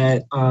over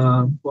at,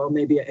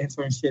 maybe an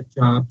internship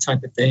job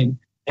type of thing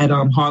at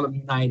Harlem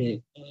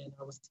United. And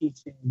I was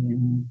teaching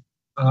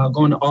and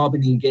going to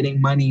Albany, getting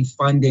money,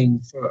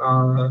 funding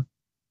for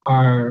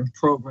our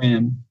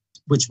program,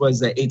 which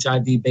was an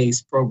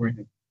HIV-based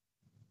program.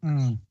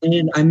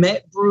 And I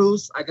met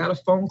Bruce. I got a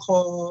phone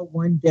call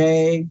one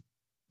day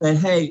that,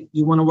 hey,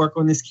 you want to work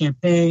on this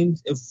campaign?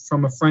 It's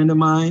from a friend of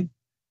mine.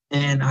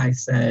 And I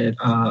said,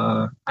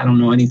 I don't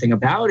know anything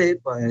about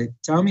it, but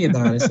tell me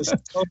about it. So she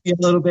told me a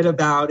little bit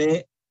about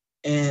it.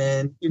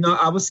 And,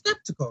 I was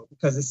skeptical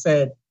because it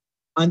said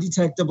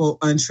undetectable,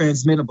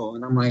 untransmittable.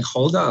 And I'm like,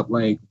 hold up.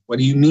 Like, what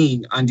do you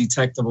mean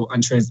undetectable,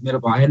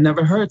 untransmittable? I had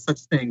never heard such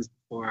things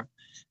before.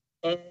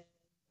 And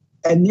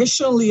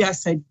initially I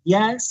said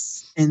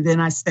yes. And then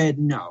I said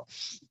no,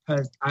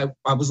 because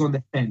I was on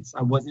the fence.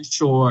 I wasn't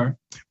sure.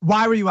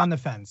 Why were you on the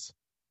fence?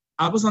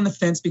 I was on the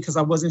fence because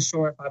I wasn't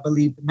sure if I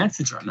believed the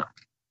message or not.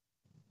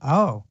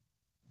 Oh.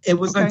 It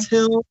was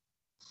until,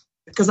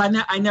 because I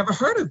never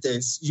heard of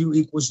this, you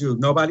equals you.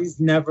 Nobody's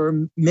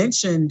never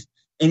mentioned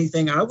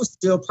anything. I was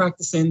still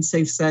practicing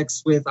safe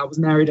sex I was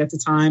married at the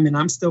time, and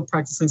I'm still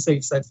practicing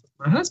safe sex with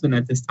my husband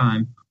at this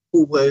time,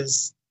 who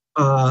was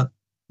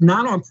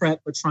not on PrEP,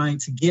 but trying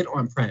to get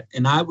on PrEP.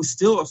 And I was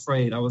still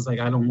afraid. I was like,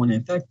 I don't want to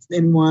infect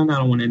anyone. I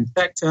don't want to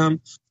infect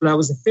him. So that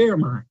was a fear of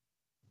mine.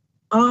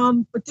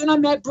 But then I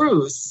met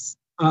Bruce,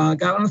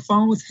 got on the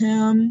phone with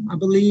him. I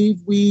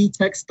believe we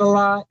texted a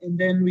lot, and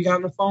then we got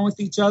on the phone with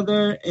each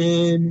other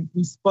and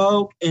we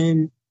spoke,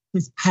 and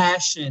his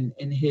passion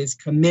and his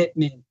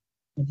commitment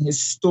and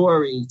his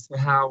story to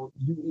how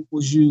you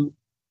equals you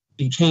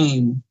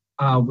became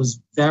was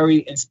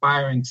very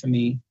inspiring to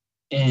me.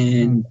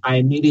 And I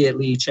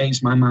immediately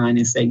changed my mind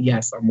and said,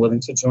 yes, I'm willing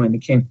to join the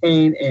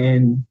campaign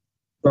and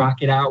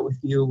rock it out with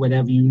you,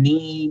 whatever you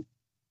need,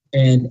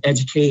 and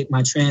educate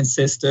my trans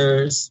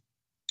sisters,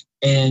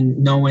 and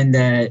knowing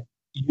that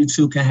you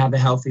too can have a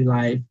healthy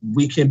life.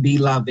 We can be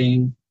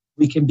loving.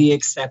 We can be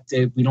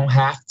accepted. We don't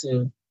have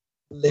to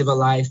live a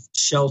life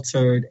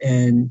sheltered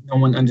and no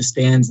one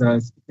understands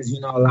us, because, a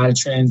lot of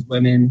trans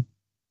women,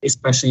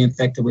 especially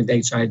infected with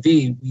HIV,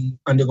 we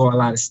undergo a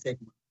lot of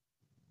stigma.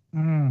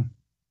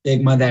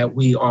 Stigma that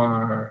we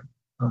are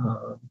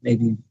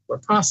maybe we're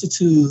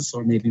prostitutes,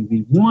 or maybe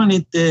we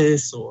wanted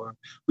this, or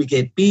we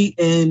get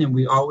beaten, and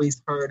we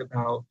always heard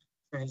about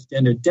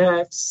transgender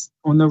deaths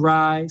on the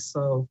rise.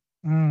 So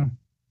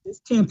this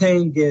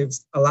campaign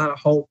gives a lot of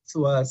hope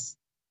to us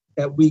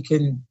that we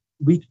can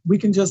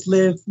just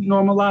live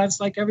normal lives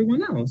like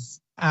everyone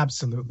else.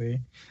 Absolutely.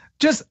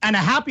 And a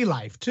happy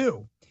life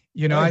too.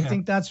 I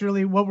think that's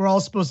really what we're all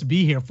supposed to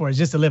be here for, is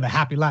just to live a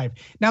happy life.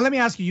 Now, let me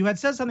ask you, you had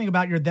said something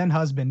about your then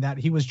husband, that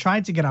he was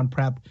trying to get on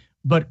PrEP,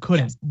 but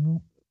couldn't. Yes.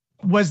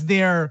 Was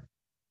there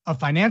a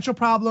financial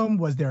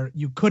problem?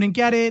 You couldn't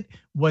get it?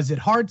 Was it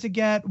hard to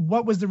get?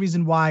 What was the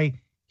reason why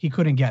he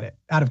couldn't get it,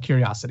 out of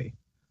curiosity?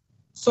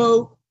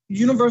 So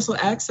universal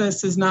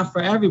access is not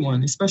for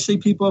everyone, especially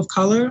people of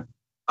color.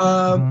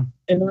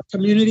 In our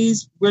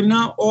communities, we're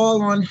not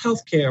all on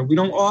healthcare. We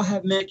don't all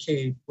have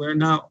Medicaid. We're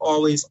not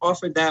always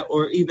offered that,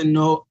 or even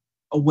know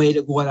a way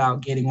to go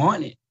about getting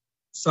on it.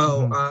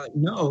 So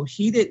no,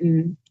 he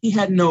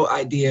had no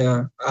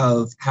idea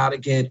of how to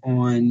get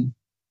on,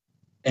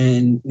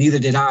 and neither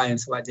did I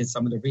until I did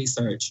some of the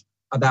research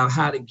about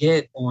how to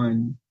get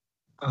on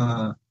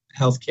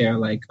healthcare,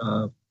 like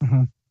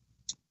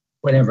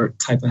whatever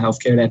type of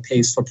healthcare that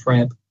pays for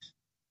PrEP.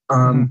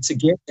 To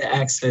get the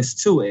access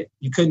to it.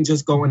 You couldn't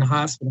just go in the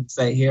hospital and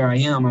say, here I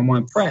am, I'm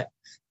on PrEP.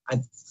 I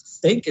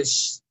think it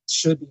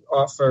should be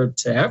offered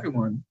to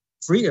everyone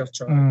free of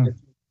charge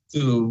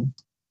to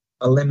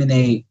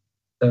eliminate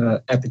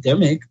the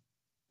epidemic.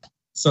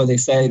 So they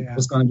said it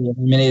was going to be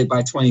eliminated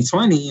by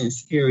 2020, and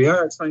here we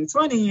are,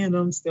 2020, and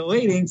I'm still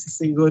waiting to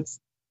see what's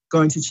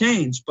going to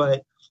change.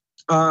 But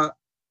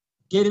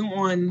getting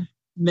on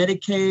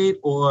Medicaid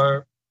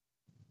or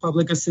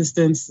public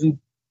assistance and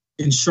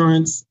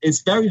insurance,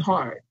 it's very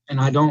hard,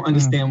 and I don't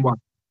understand why.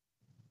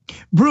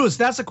 Bruce,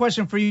 that's a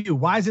question for you.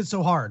 Why is it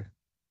so hard?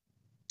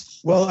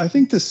 Well, I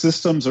think the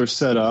systems are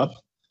set up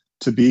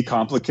to be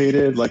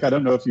complicated. Like, I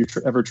don't know if you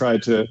ever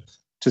tried to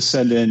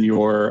send in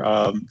your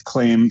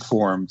claim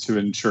form to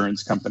an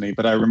insurance company,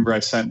 but I remember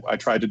I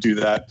tried to do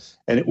that,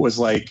 and it was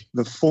like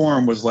the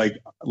form was like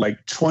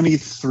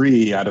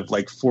 23 out of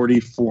like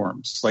 40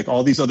 forms, like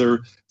all these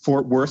other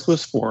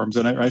worthless forms.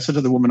 And I said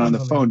to the woman on the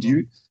phone, do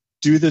you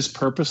do this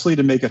purposely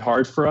to make it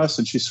hard for us?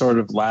 And she sort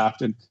of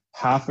laughed and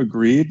half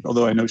agreed,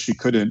 although I know she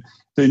couldn't.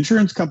 The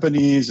insurance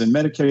companies and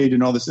Medicaid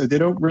and all this, they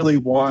don't really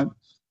want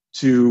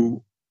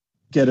to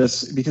get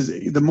us, because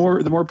the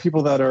more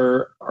people that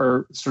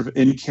are sort of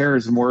in care,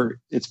 it's more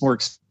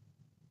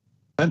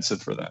expensive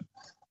for them.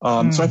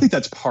 So I think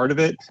that's part of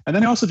it. And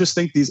then I also just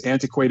think these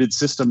antiquated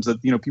systems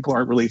that, people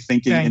aren't really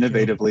thinking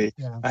innovatively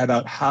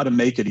about how to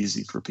make it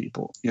easy for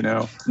people,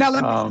 Now,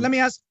 let me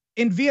ask,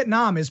 in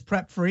Vietnam, is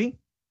PrEP free?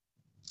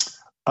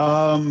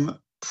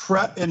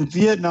 PrEP in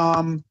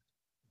Vietnam,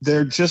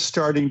 they're just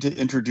starting to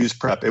introduce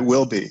PrEP. It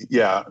will be,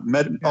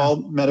 all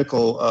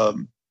medical,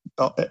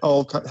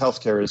 all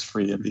healthcare is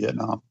free in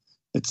Vietnam.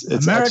 It's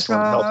America,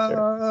 excellent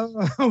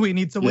healthcare. We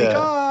need to wake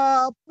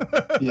up.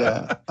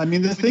 I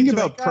mean, the thing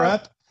about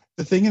PrEP,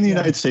 the thing in the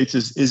United States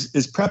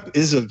is PrEP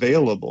is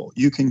available.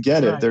 You can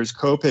get it. There's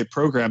copay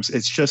programs.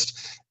 It's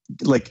just,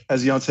 like,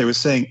 as Yonce was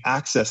saying,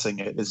 accessing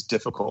it is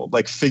difficult.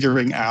 Like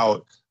figuring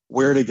out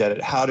where to get it,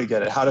 how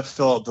to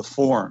fill out the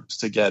forms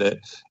to get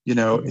it,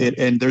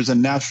 and there's a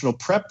national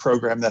PrEP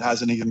program that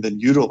hasn't even been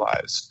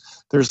utilized.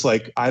 There's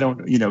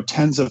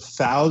tens of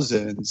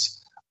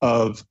thousands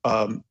of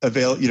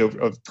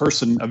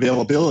person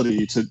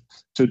availability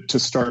to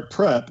start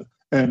PrEP,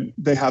 and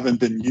they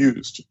haven't been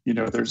used.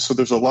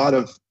 There's a lot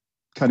of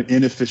kind of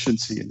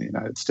inefficiency in the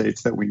United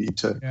States that we need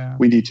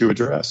to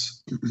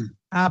address.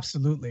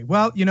 Absolutely.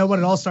 Well, you know what?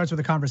 It all starts with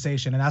a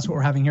conversation, and that's what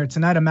we're having here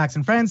tonight on Max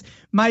and Friends.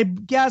 My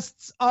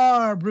guests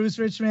are Bruce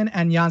Richman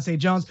and Yonce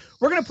Jones.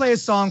 We're going to play a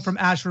song from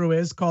Ash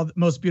Ruiz called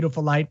Most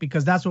Beautiful Light,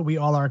 because that's what we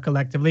all are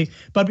collectively.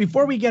 But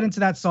before we get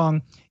into that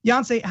song,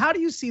 Yonce, how do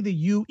you see the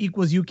U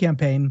equals U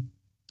campaign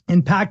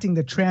impacting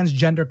the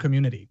transgender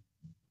community?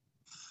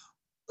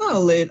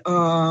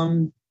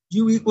 Well,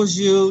 U equals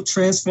U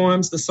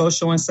transforms the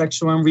social and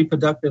sexual and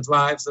reproductive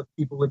lives of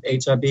people with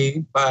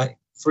HIV by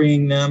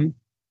freeing them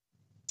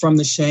from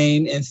the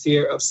shame and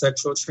fear of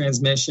sexual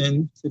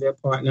transmission to their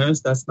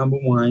partners. That's number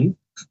one.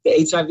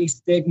 The HIV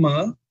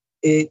stigma,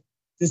 it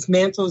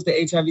dismantles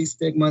the HIV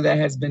stigma that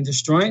has been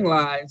destroying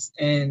lives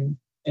and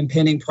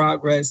impeding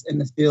progress in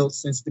the field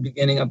since the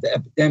beginning of the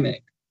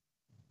epidemic.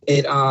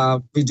 It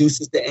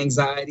reduces the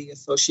anxiety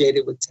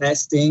associated with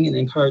testing and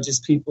encourages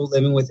people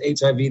living with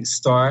HIV to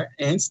start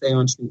and stay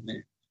on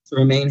treatment to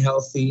remain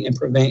healthy and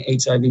prevent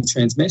HIV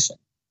transmission.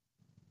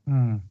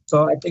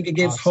 So I think it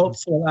gives Awesome. hope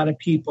to a lot of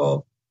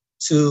people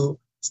to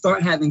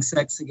start having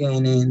sex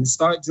again and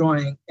start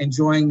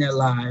enjoying their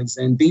lives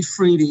and be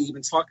free to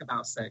even talk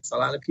about sex. A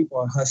lot of people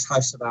are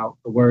hush about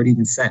the word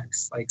even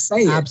sex. Like,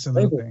 say it.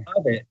 Absolutely.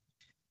 Love it.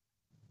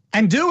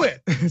 And do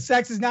it.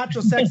 Sex is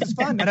natural. Sex is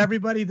fun. Not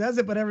everybody does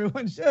it, but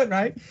everyone should,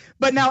 right?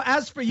 But now,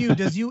 as for you,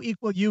 does you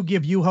equal you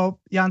give you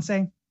hope,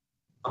 Yonce?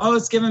 Oh,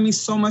 it's given me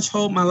so much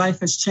hope. My life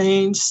has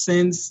changed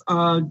since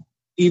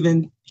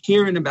even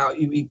hearing about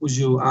you equals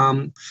you.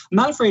 I'm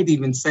not afraid to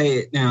even say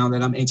it now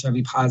that I'm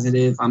HIV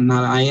positive.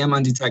 I am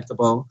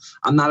undetectable.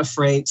 I'm not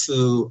afraid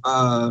to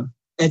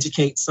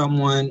educate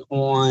someone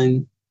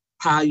on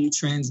how you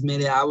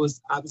transmit it. I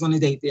was on a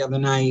date the other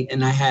night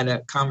and I had a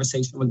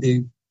conversation with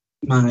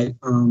my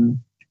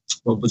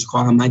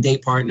my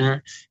date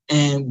partner,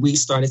 and we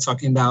started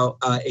talking about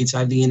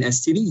HIV and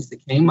STDs. It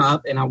came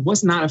up, and I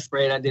was not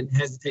afraid. I didn't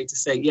hesitate to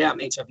say, "Yeah,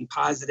 I'm HIV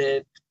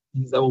positive."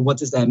 He said, "Well, what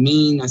does that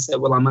mean?" I said,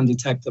 "Well, I'm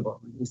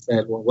undetectable." And he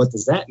said, "Well, what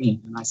does that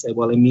mean?" And I said,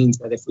 "Well, it means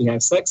that if we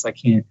have sex, I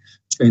can't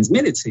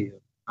transmit it to you."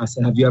 I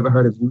said, "Have you ever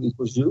heard of U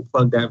equals U?"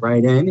 Plug that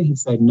right in. And he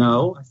said,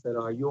 "No." I said,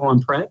 "Are you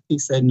on PrEP?" He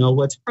said, "No,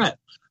 what's PrEP?"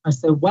 I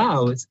said,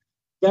 "Wow, it's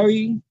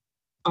very,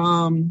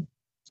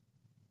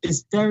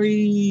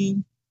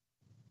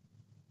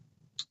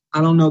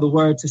 I don't know the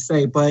word to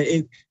say, but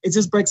it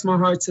just breaks my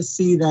heart to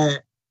see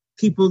that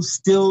people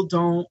still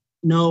don't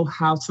know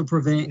how to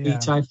prevent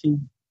HIV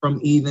from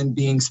even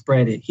being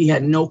spreaded." He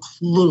had no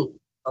clue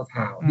of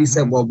how. He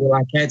said, "Well, will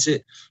I catch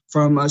it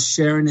from us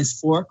sharing this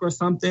fork or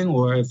something?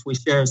 Or if we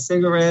share a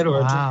cigarette or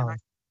a drink?"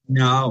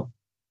 No,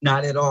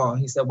 not at all.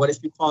 He said, "What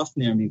if you cough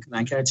near me? Can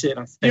I catch it?"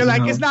 I said, You're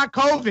like, "No." it's not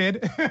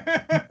COVID.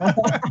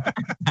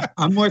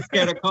 I'm more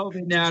scared of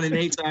COVID now than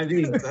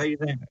HIV. I'll tell you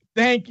that.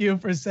 Thank you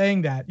for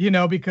saying that,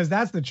 because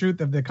that's the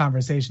truth of the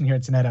conversation here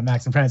tonight on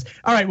Max and Friends.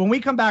 All right, when we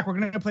come back, we're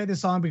going to play this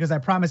song because I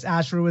promised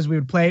Ash Ruiz we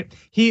would play it.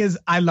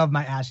 I love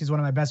my Ash. He's one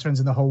of my best friends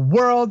in the whole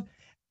world.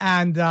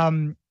 And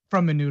from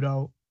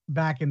Menudo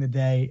back in the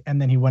day.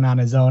 And then he went on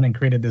his own and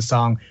created this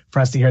song for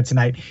us to hear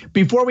tonight.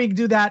 Before we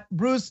do that,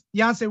 Bruce,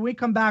 Yonce, when we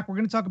come back, we're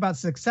going to talk about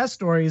success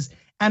stories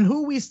and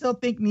who we still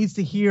think needs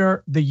to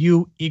hear the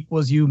U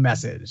equals you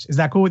message. Is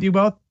that cool with you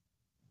both?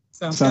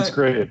 Sounds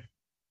great.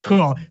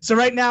 Cool. So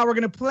right now we're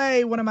going to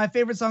play one of my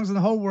favorite songs in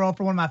the whole world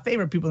for one of my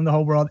favorite people in the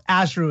whole world,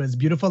 Ash Ruiz,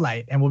 Beautiful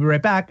Light. And we'll be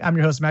right back. I'm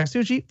your host, Max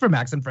Tucci, for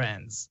Max and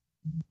Friends.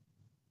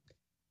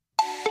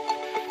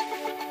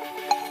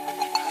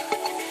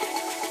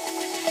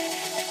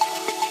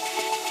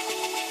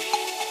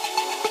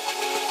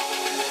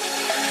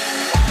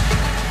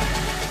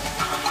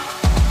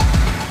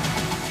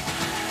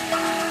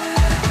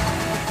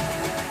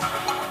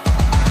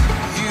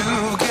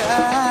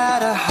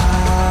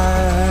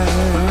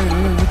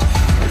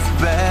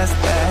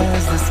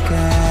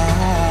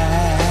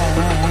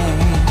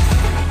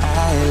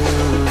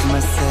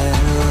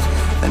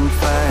 And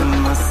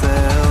find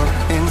myself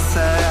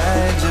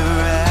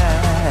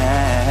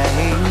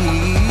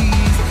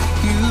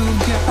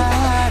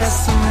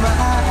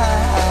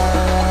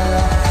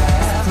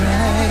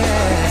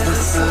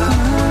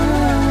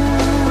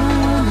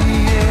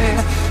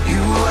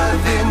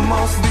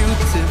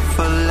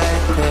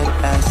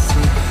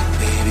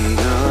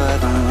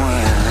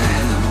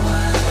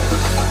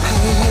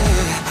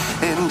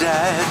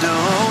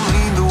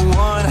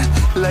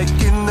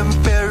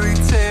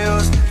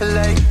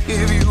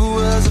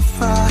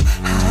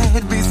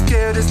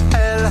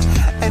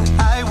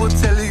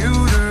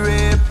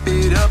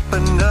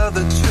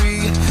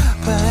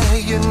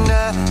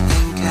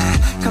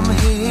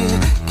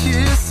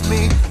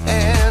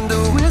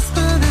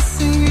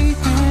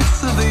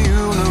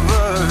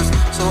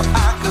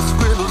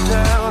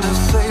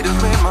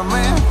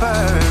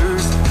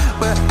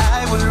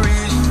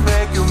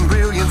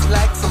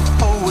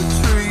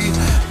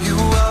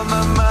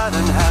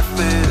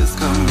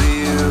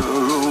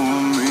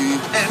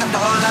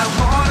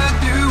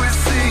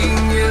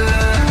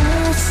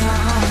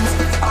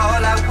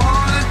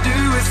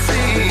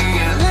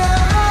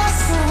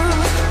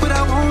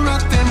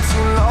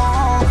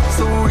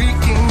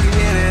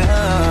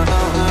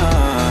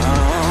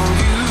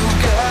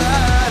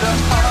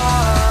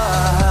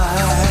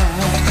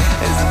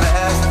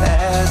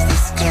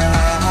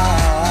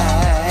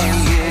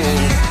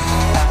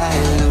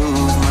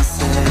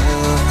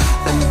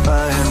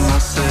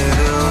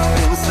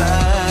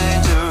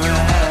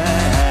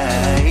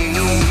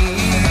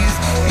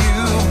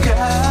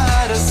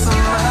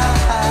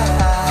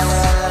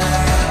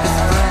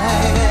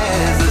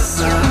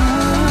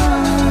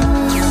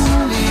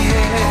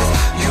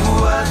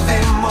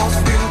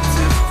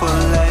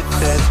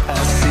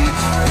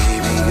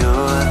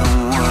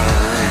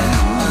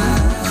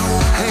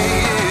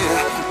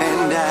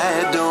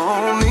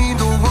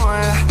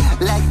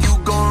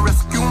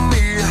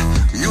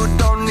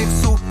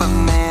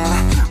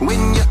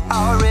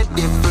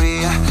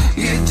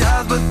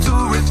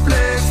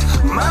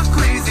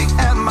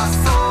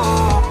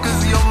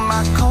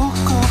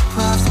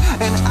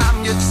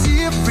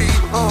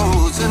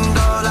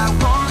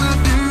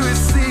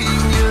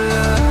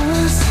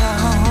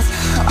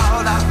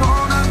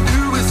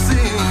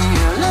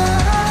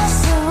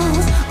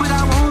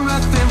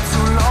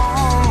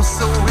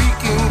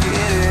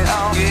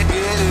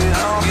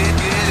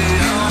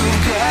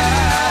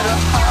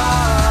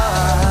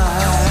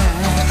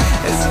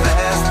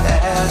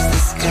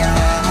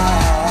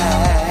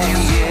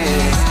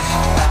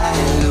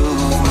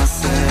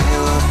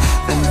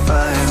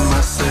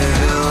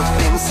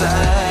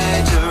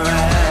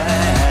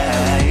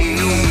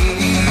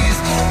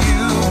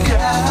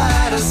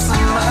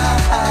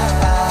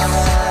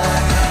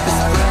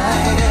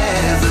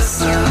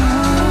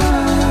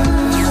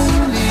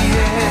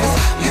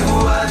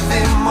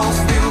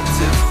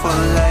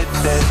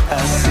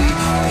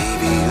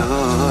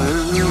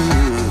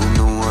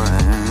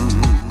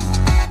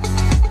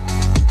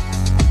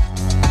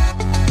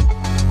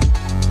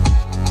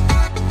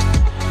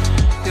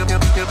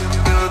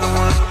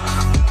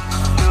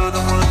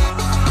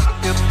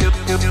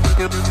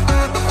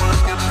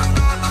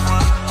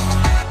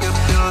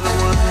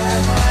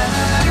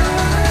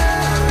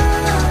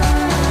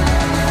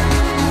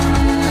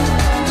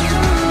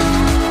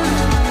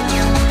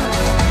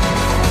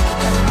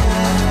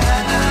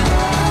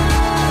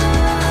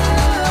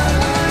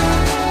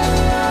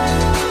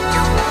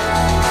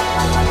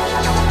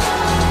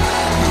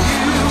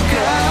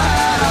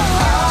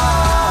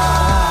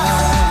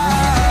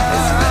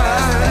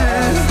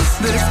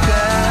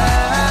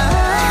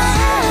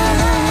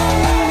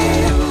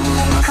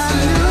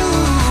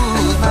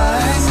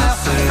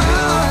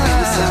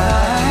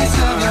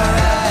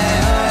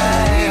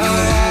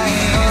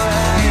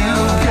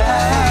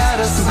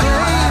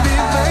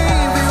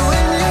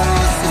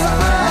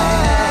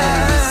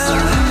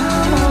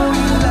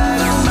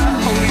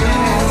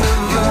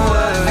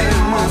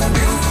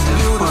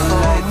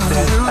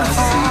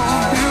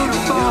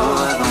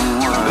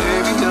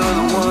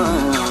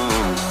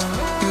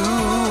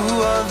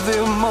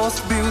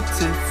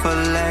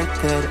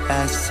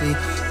see,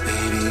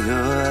 baby,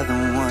 you're the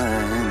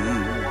one.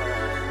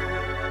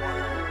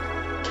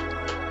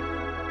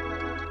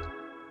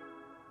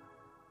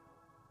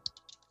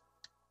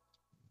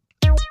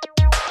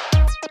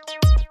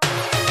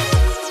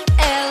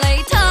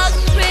 LA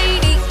Talk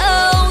Radio,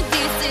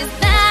 this is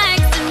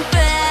Max and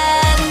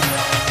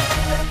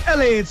Friends.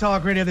 LA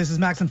Talk Radio, this is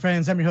Max and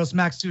Friends. I'm your host,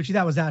 Max Tucci.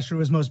 That was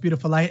Asher's Most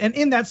Beautiful Light. And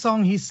in that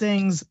song, he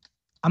sings,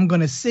 I'm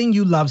going to sing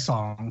you love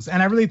songs.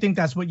 And I really think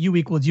that's what You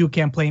Equals You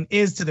campaign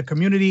is to the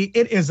community.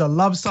 It is a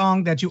love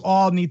song that you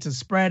all need to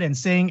spread and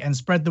sing and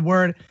spread the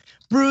word.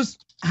 Bruce,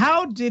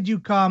 how did you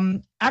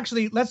come?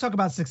 Actually, let's talk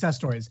about success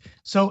stories.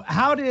 So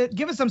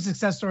give us some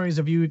success stories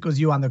of You Equals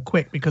You on the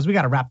quick, because we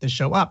got to wrap this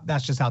show up.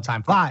 That's just how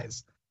time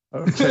flies.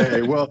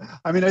 Okay. Well,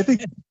 I mean, I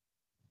think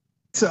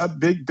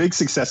big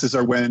successes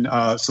are when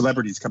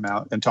celebrities come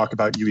out and talk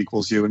about You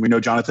Equals You. And we know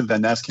Jonathan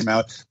Van Ness came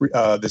out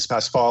this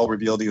past fall,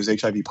 revealed he was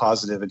HIV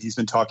positive, and he's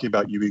been talking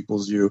about You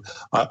Equals You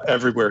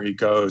everywhere he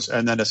goes.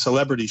 And then a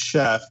celebrity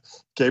chef,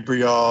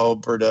 Gabriel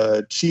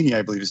Bertaccini,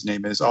 I believe his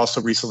name is,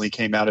 also recently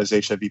came out as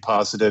HIV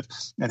positive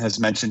and has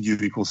mentioned You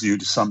Equals You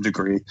to some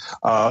degree.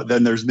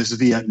 Then there's Miss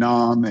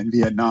Vietnam. In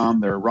Vietnam,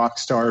 there are rock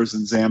stars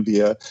in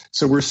Zambia.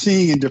 So we're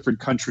seeing in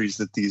different countries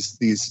that these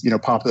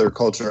popular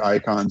culture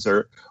icons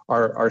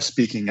are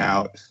speaking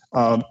out.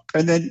 And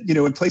then,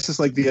 in places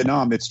like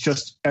Vietnam, it's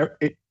just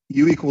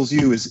You Equals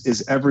You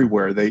is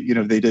everywhere. They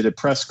did a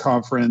press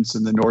conference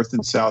in the north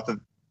and south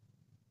of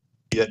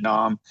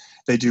Vietnam.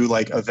 They do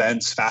like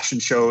events, fashion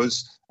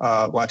shows.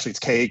 Actually, it's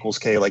K equals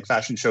K, like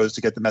fashion shows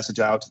to get the message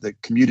out to the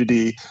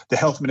community. The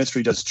health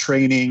ministry does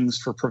trainings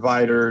for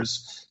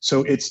providers.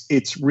 So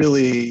it's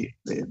really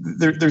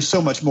there's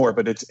so much more,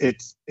 but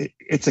it's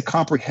a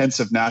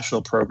comprehensive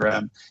national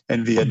program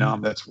in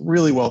Vietnam that's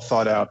really well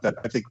thought out. That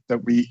I think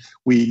that we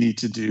need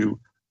to do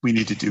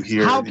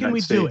here. How can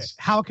we do it?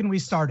 How can we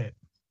start it?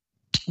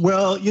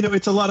 Well,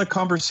 it's a lot of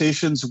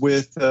conversations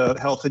with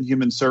Health and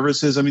Human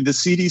Services. I mean, the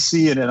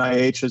CDC and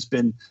NIH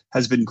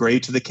has been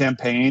great to the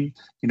campaign.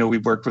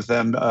 We've worked with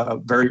them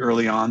very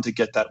early on to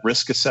get that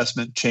risk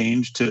assessment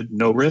changed to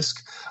no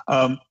risk.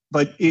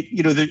 But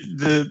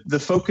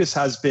the focus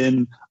has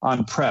been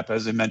on PrEP,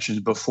 as I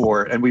mentioned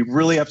before, and we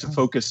really have to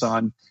focus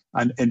on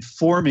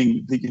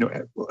informing.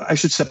 I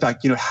should step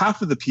back.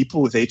 Half of the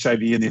people with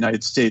HIV in the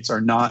United States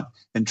are not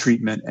in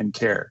treatment and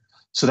care.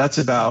 So that's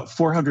about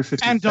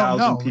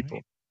 450,000 people.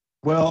 Right?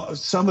 Well,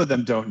 some of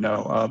them don't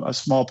know. A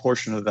small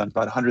portion of them,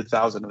 about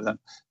 100,000 of them,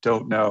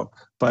 don't know.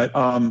 But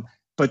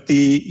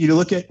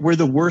look at, we're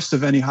the worst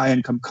of any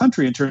high-income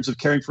country in terms of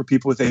caring for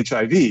people with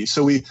HIV.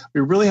 So we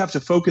really have to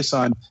focus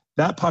on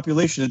that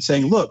population and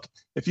saying, look,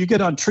 if you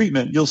get on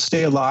treatment, you'll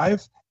stay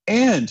alive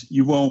and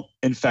you won't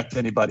infect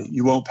anybody.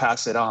 You won't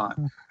pass it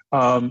on.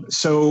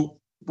 So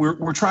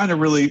we're trying to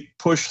really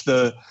push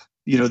the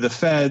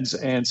feds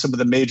and some of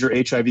the major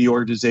HIV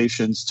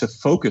organizations to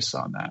focus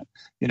on that,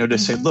 to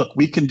say, look,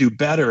 we can do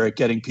better at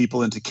getting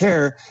people into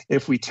care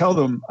if we tell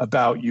them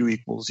about You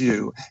Equals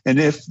You. And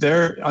if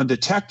they're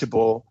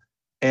undetectable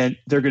and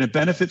they're going to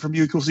benefit from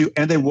You Equals You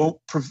and they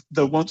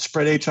won't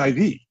spread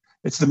HIV.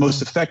 It's the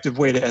most effective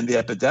way to end the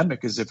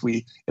epidemic is if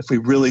we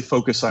really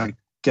focus on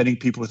getting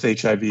people with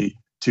HIV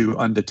to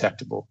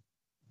undetectable.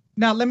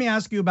 Now, let me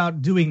ask you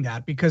about doing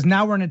that, because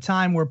now we're in a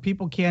time where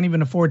people can't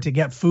even afford to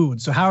get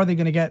food. So how are they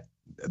going to get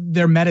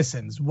their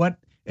medicines? What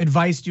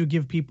advice do you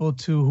give people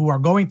who are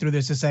going through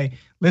this to say,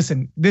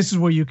 listen, this is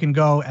where you can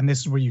go and this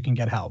is where you can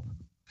get help?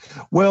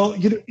 Well,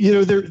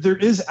 there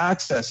is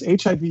access.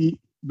 HIV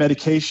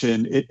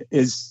medication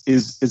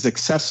is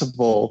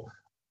accessible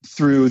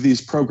through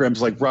these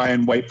programs like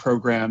Ryan White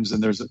programs,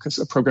 and there's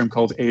a program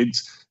called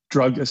AIDS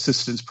Drug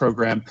Assistance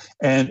Program.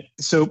 And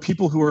so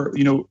people who are,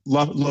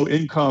 low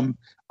income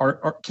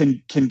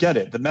can get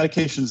it. The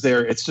medication's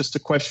there. It's just a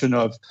question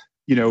of,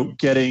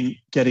 getting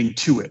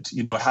to it,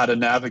 how to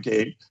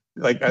navigate,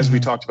 like, as we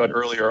talked about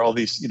earlier, all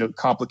these,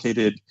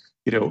 complicated,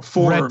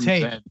 forms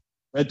and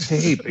red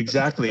tape.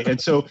 Exactly. And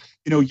so,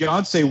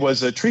 Yonce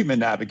was a treatment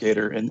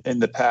navigator in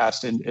the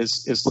past and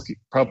is looking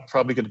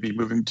probably going to be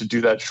moving to do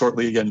that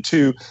shortly again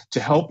too, to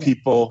help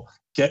people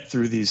get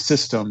through these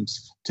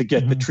systems to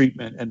get the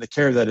treatment and the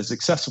care that is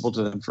accessible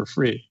to them for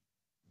free.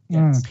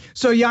 Yes.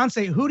 So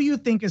Yonce, who do you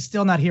think is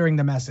still not hearing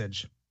the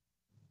message?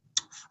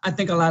 I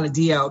think a lot of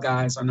DL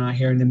guys are not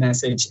hearing the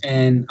message,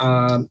 and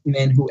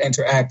men who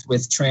interact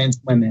with trans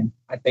women.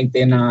 I think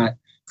they're not,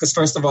 because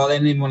first of all, they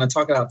didn't even want to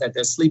talk about that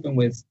they're sleeping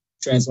with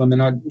trans women.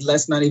 Or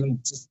let's not even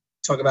just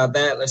talk about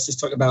that. Let's just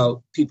talk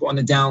about people on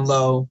the down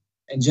low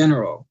in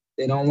general.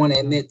 They don't want to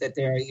admit that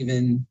they're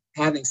even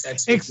having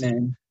sex with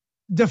men.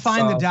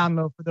 Define the down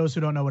low for those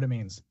who don't know what it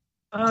means.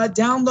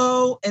 Down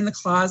low in the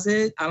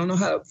closet. I don't know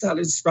how to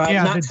describe it.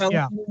 Not telling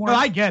anyone. No,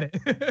 I get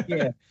it.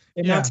 Yeah.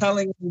 They're not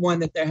telling anyone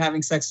that they're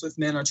having sex with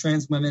men or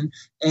trans women.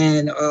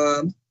 And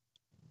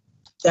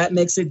that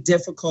makes it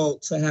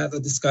difficult to have a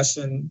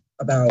discussion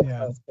about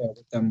healthcare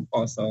with them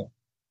also.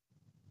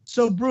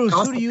 So, Bruce,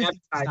 who do you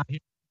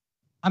think?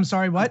 I'm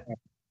sorry, what?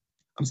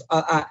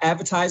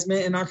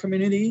 Advertisement in our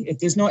community. If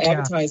there's no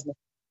advertisement,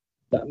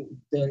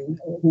 then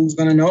who's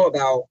going to know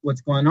about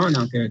what's going on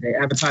out there? They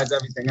advertise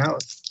everything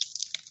else.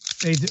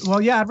 They do.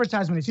 Well, yeah,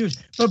 advertisement is huge.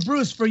 But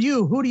Bruce, for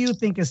you, who do you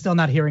think is still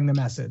not hearing the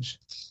message?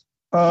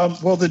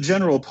 Well, the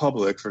general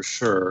public, for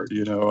sure.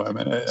 I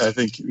mean, I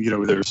think,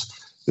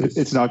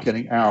 it's not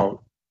getting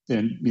out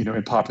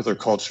in popular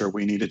culture.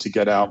 We need it to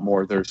get out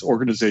more. There's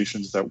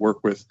organizations that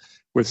work with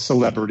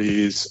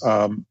celebrities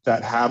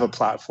that have a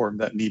platform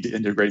that need to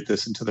integrate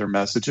this into their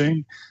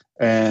messaging,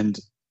 and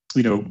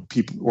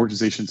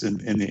organizations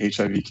in the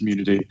HIV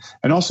community,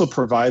 and also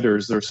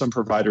providers. There are some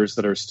providers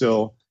that are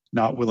still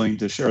not willing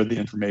to share the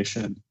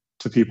information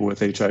to people with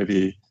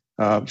HIV,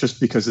 just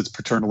because it's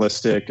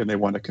paternalistic and they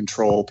want to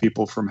control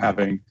people from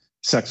having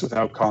sex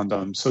without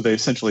condoms. So they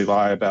essentially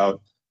lie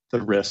about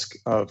the risk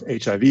of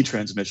HIV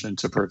transmission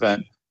to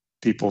prevent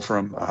people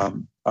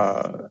from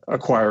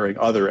acquiring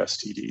other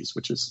STDs,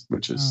 which is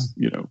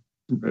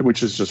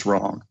just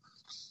wrong.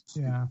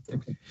 Yeah.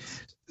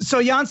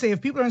 So Yonce, if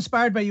people are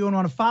inspired by you and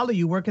want to follow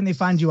you, where can they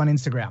find you on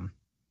Instagram?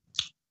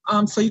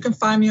 So you can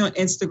find me on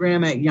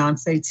Instagram at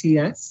Yonce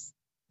TS.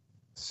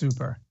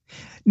 Super.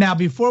 Now,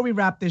 before we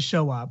wrap this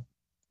show up,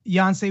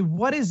 Yonce,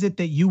 what is it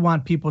that you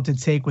want people to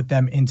take with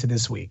them into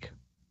this week?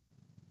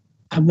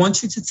 I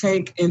want you to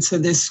take into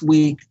this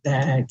week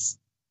that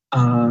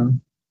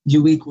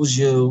U Equals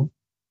You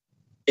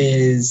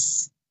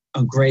is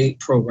a great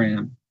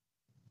program.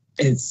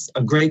 It's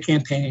a great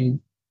campaign.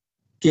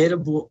 Get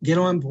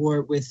on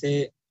board with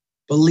it.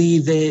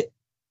 Believe it.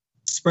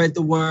 Spread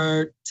the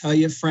word. Tell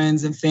your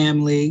friends and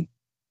family.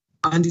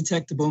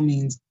 Undetectable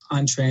means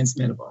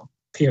untransmittable,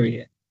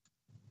 period.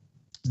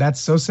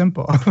 That's so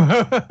simple.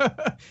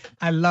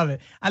 I love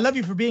it. I love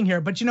you for being here.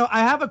 But,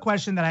 I have a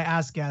question that I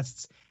ask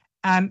guests,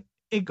 and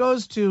it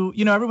goes to,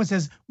 everyone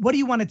says, what do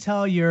you want to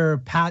tell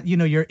your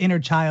inner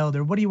child,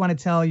 or what do you want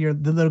to tell the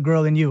little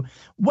girl in you?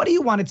 What do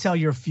you want to tell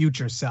your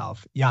future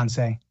self,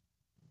 Yonce?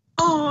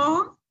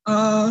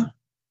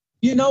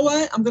 You know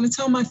what? I'm going to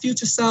tell my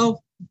future self,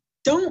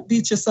 don't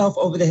beat yourself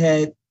over the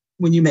head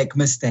when you make a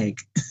mistake.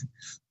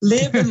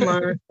 Live and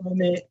learn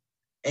from it.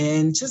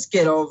 And just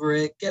get over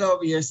it. Get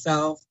over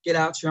yourself. Get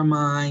out your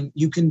mind.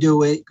 You can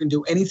do it. You can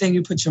do anything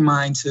you put your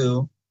mind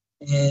to.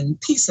 And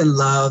peace and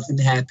love and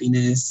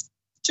happiness.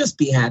 Just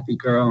be happy,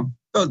 girl.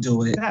 Go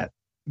do it.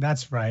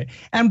 That's right.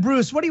 And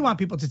Bruce, what do you want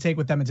people to take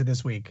with them into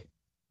this week?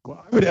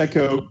 Well, I would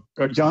echo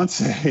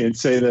Yonce and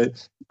say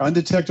that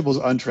undetectable is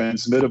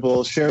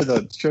untransmittable. Share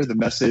the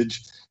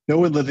message. No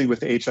one living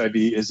with HIV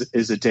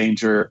is a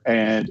danger,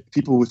 and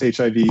people with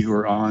HIV who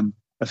are on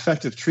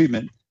effective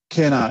treatment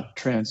cannot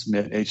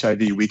transmit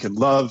HIV. We can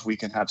love, we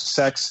can have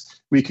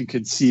sex, we can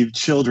conceive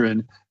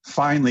children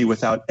finally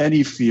without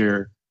any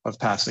fear of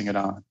passing it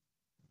on.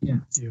 Yeah,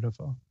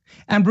 beautiful.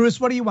 And Bruce,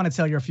 what do you want to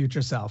tell your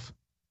future self?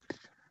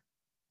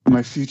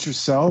 My future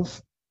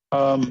self?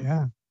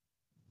 That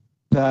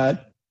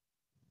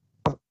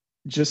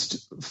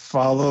just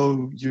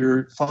follow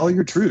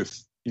your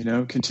truth.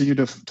 Continue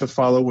to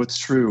follow what's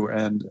true,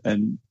 and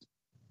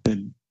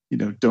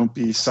don't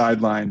be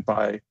sidelined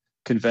by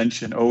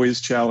convention. Always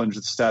challenge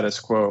the status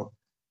quo,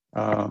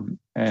 and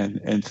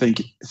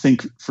think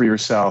for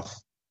yourself.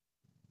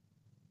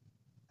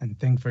 And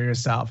think for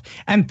yourself.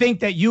 And think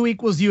that U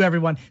Equals You,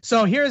 everyone.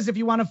 So here's, if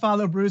you want to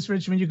follow Bruce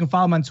Richman, you can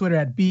follow him on Twitter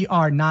at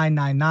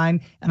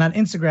BR999 and on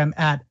Instagram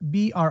at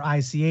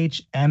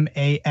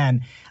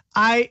BRICHMAN.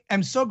 I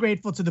am so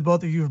grateful to the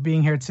both of you for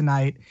being here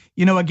tonight.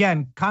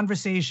 Again,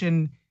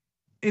 conversation,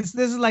 this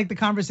is like the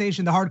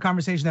hard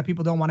conversation that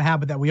people don't want to have,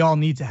 but that we all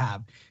need to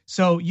have.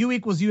 So U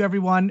Equals You,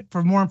 everyone.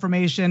 For more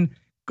information,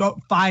 go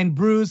find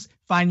Bruce,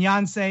 find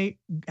Yonce,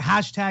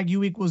 hashtag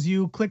U Equals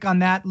You, click on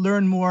that,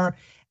 learn more,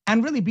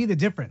 and really be the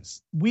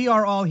difference. We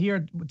are all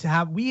here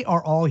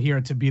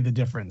to be the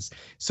difference.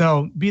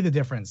 So be the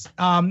difference.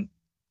 I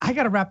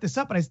got to wrap this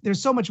up, but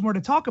there's so much more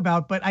to talk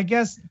about, but I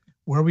guess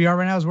where we are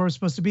right now is where we're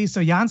supposed to be. So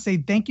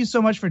Yonce, thank you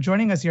so much for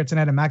joining us here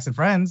tonight at Max and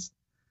Friends.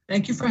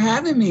 Thank you for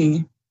having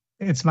me.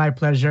 It's my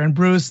pleasure. And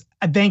Bruce,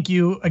 thank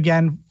you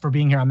again for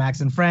being here on Max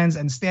and Friends,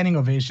 and standing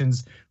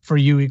ovations for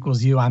U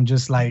Equals You. I'm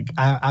just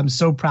I'm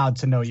so proud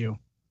to know you.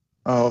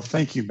 Oh,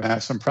 thank you,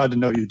 Max. I'm proud to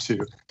know you too.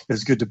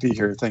 It's good to be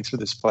here. Thanks for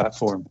this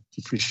platform.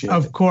 Appreciate it.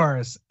 Of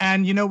course.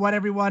 And you know what,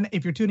 everyone?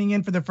 If you're tuning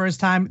in for the first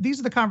time, these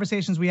are the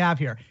conversations we have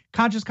here.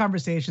 Conscious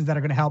conversations that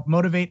are going to help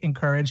motivate,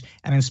 encourage,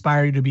 and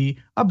inspire you to be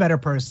a better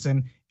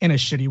person in a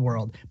shitty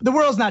world. But the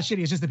world's not shitty.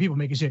 It's just the people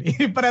make it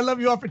shitty. But I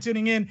love you all for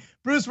tuning in.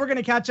 Bruce, we're going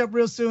to catch up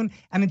real soon.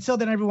 And until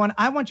then, everyone,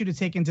 I want you to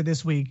take into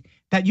this week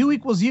that U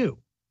Equals You.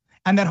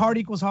 And that hard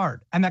equals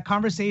hard, and that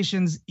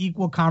conversations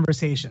equal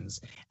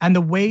conversations. And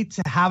the way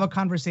to have a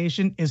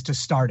conversation is to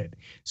start it.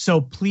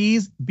 So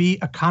please be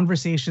a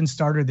conversation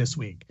starter this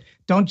week.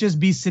 Don't just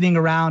be sitting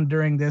around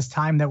during this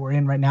time that we're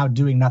in right now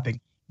doing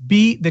nothing.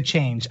 Be the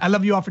change. I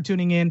love you all for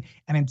tuning in.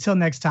 And until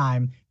next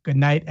time, good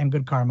night and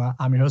good karma.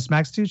 I'm your host,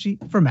 Max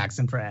Tucci, for Max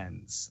and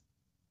Friends.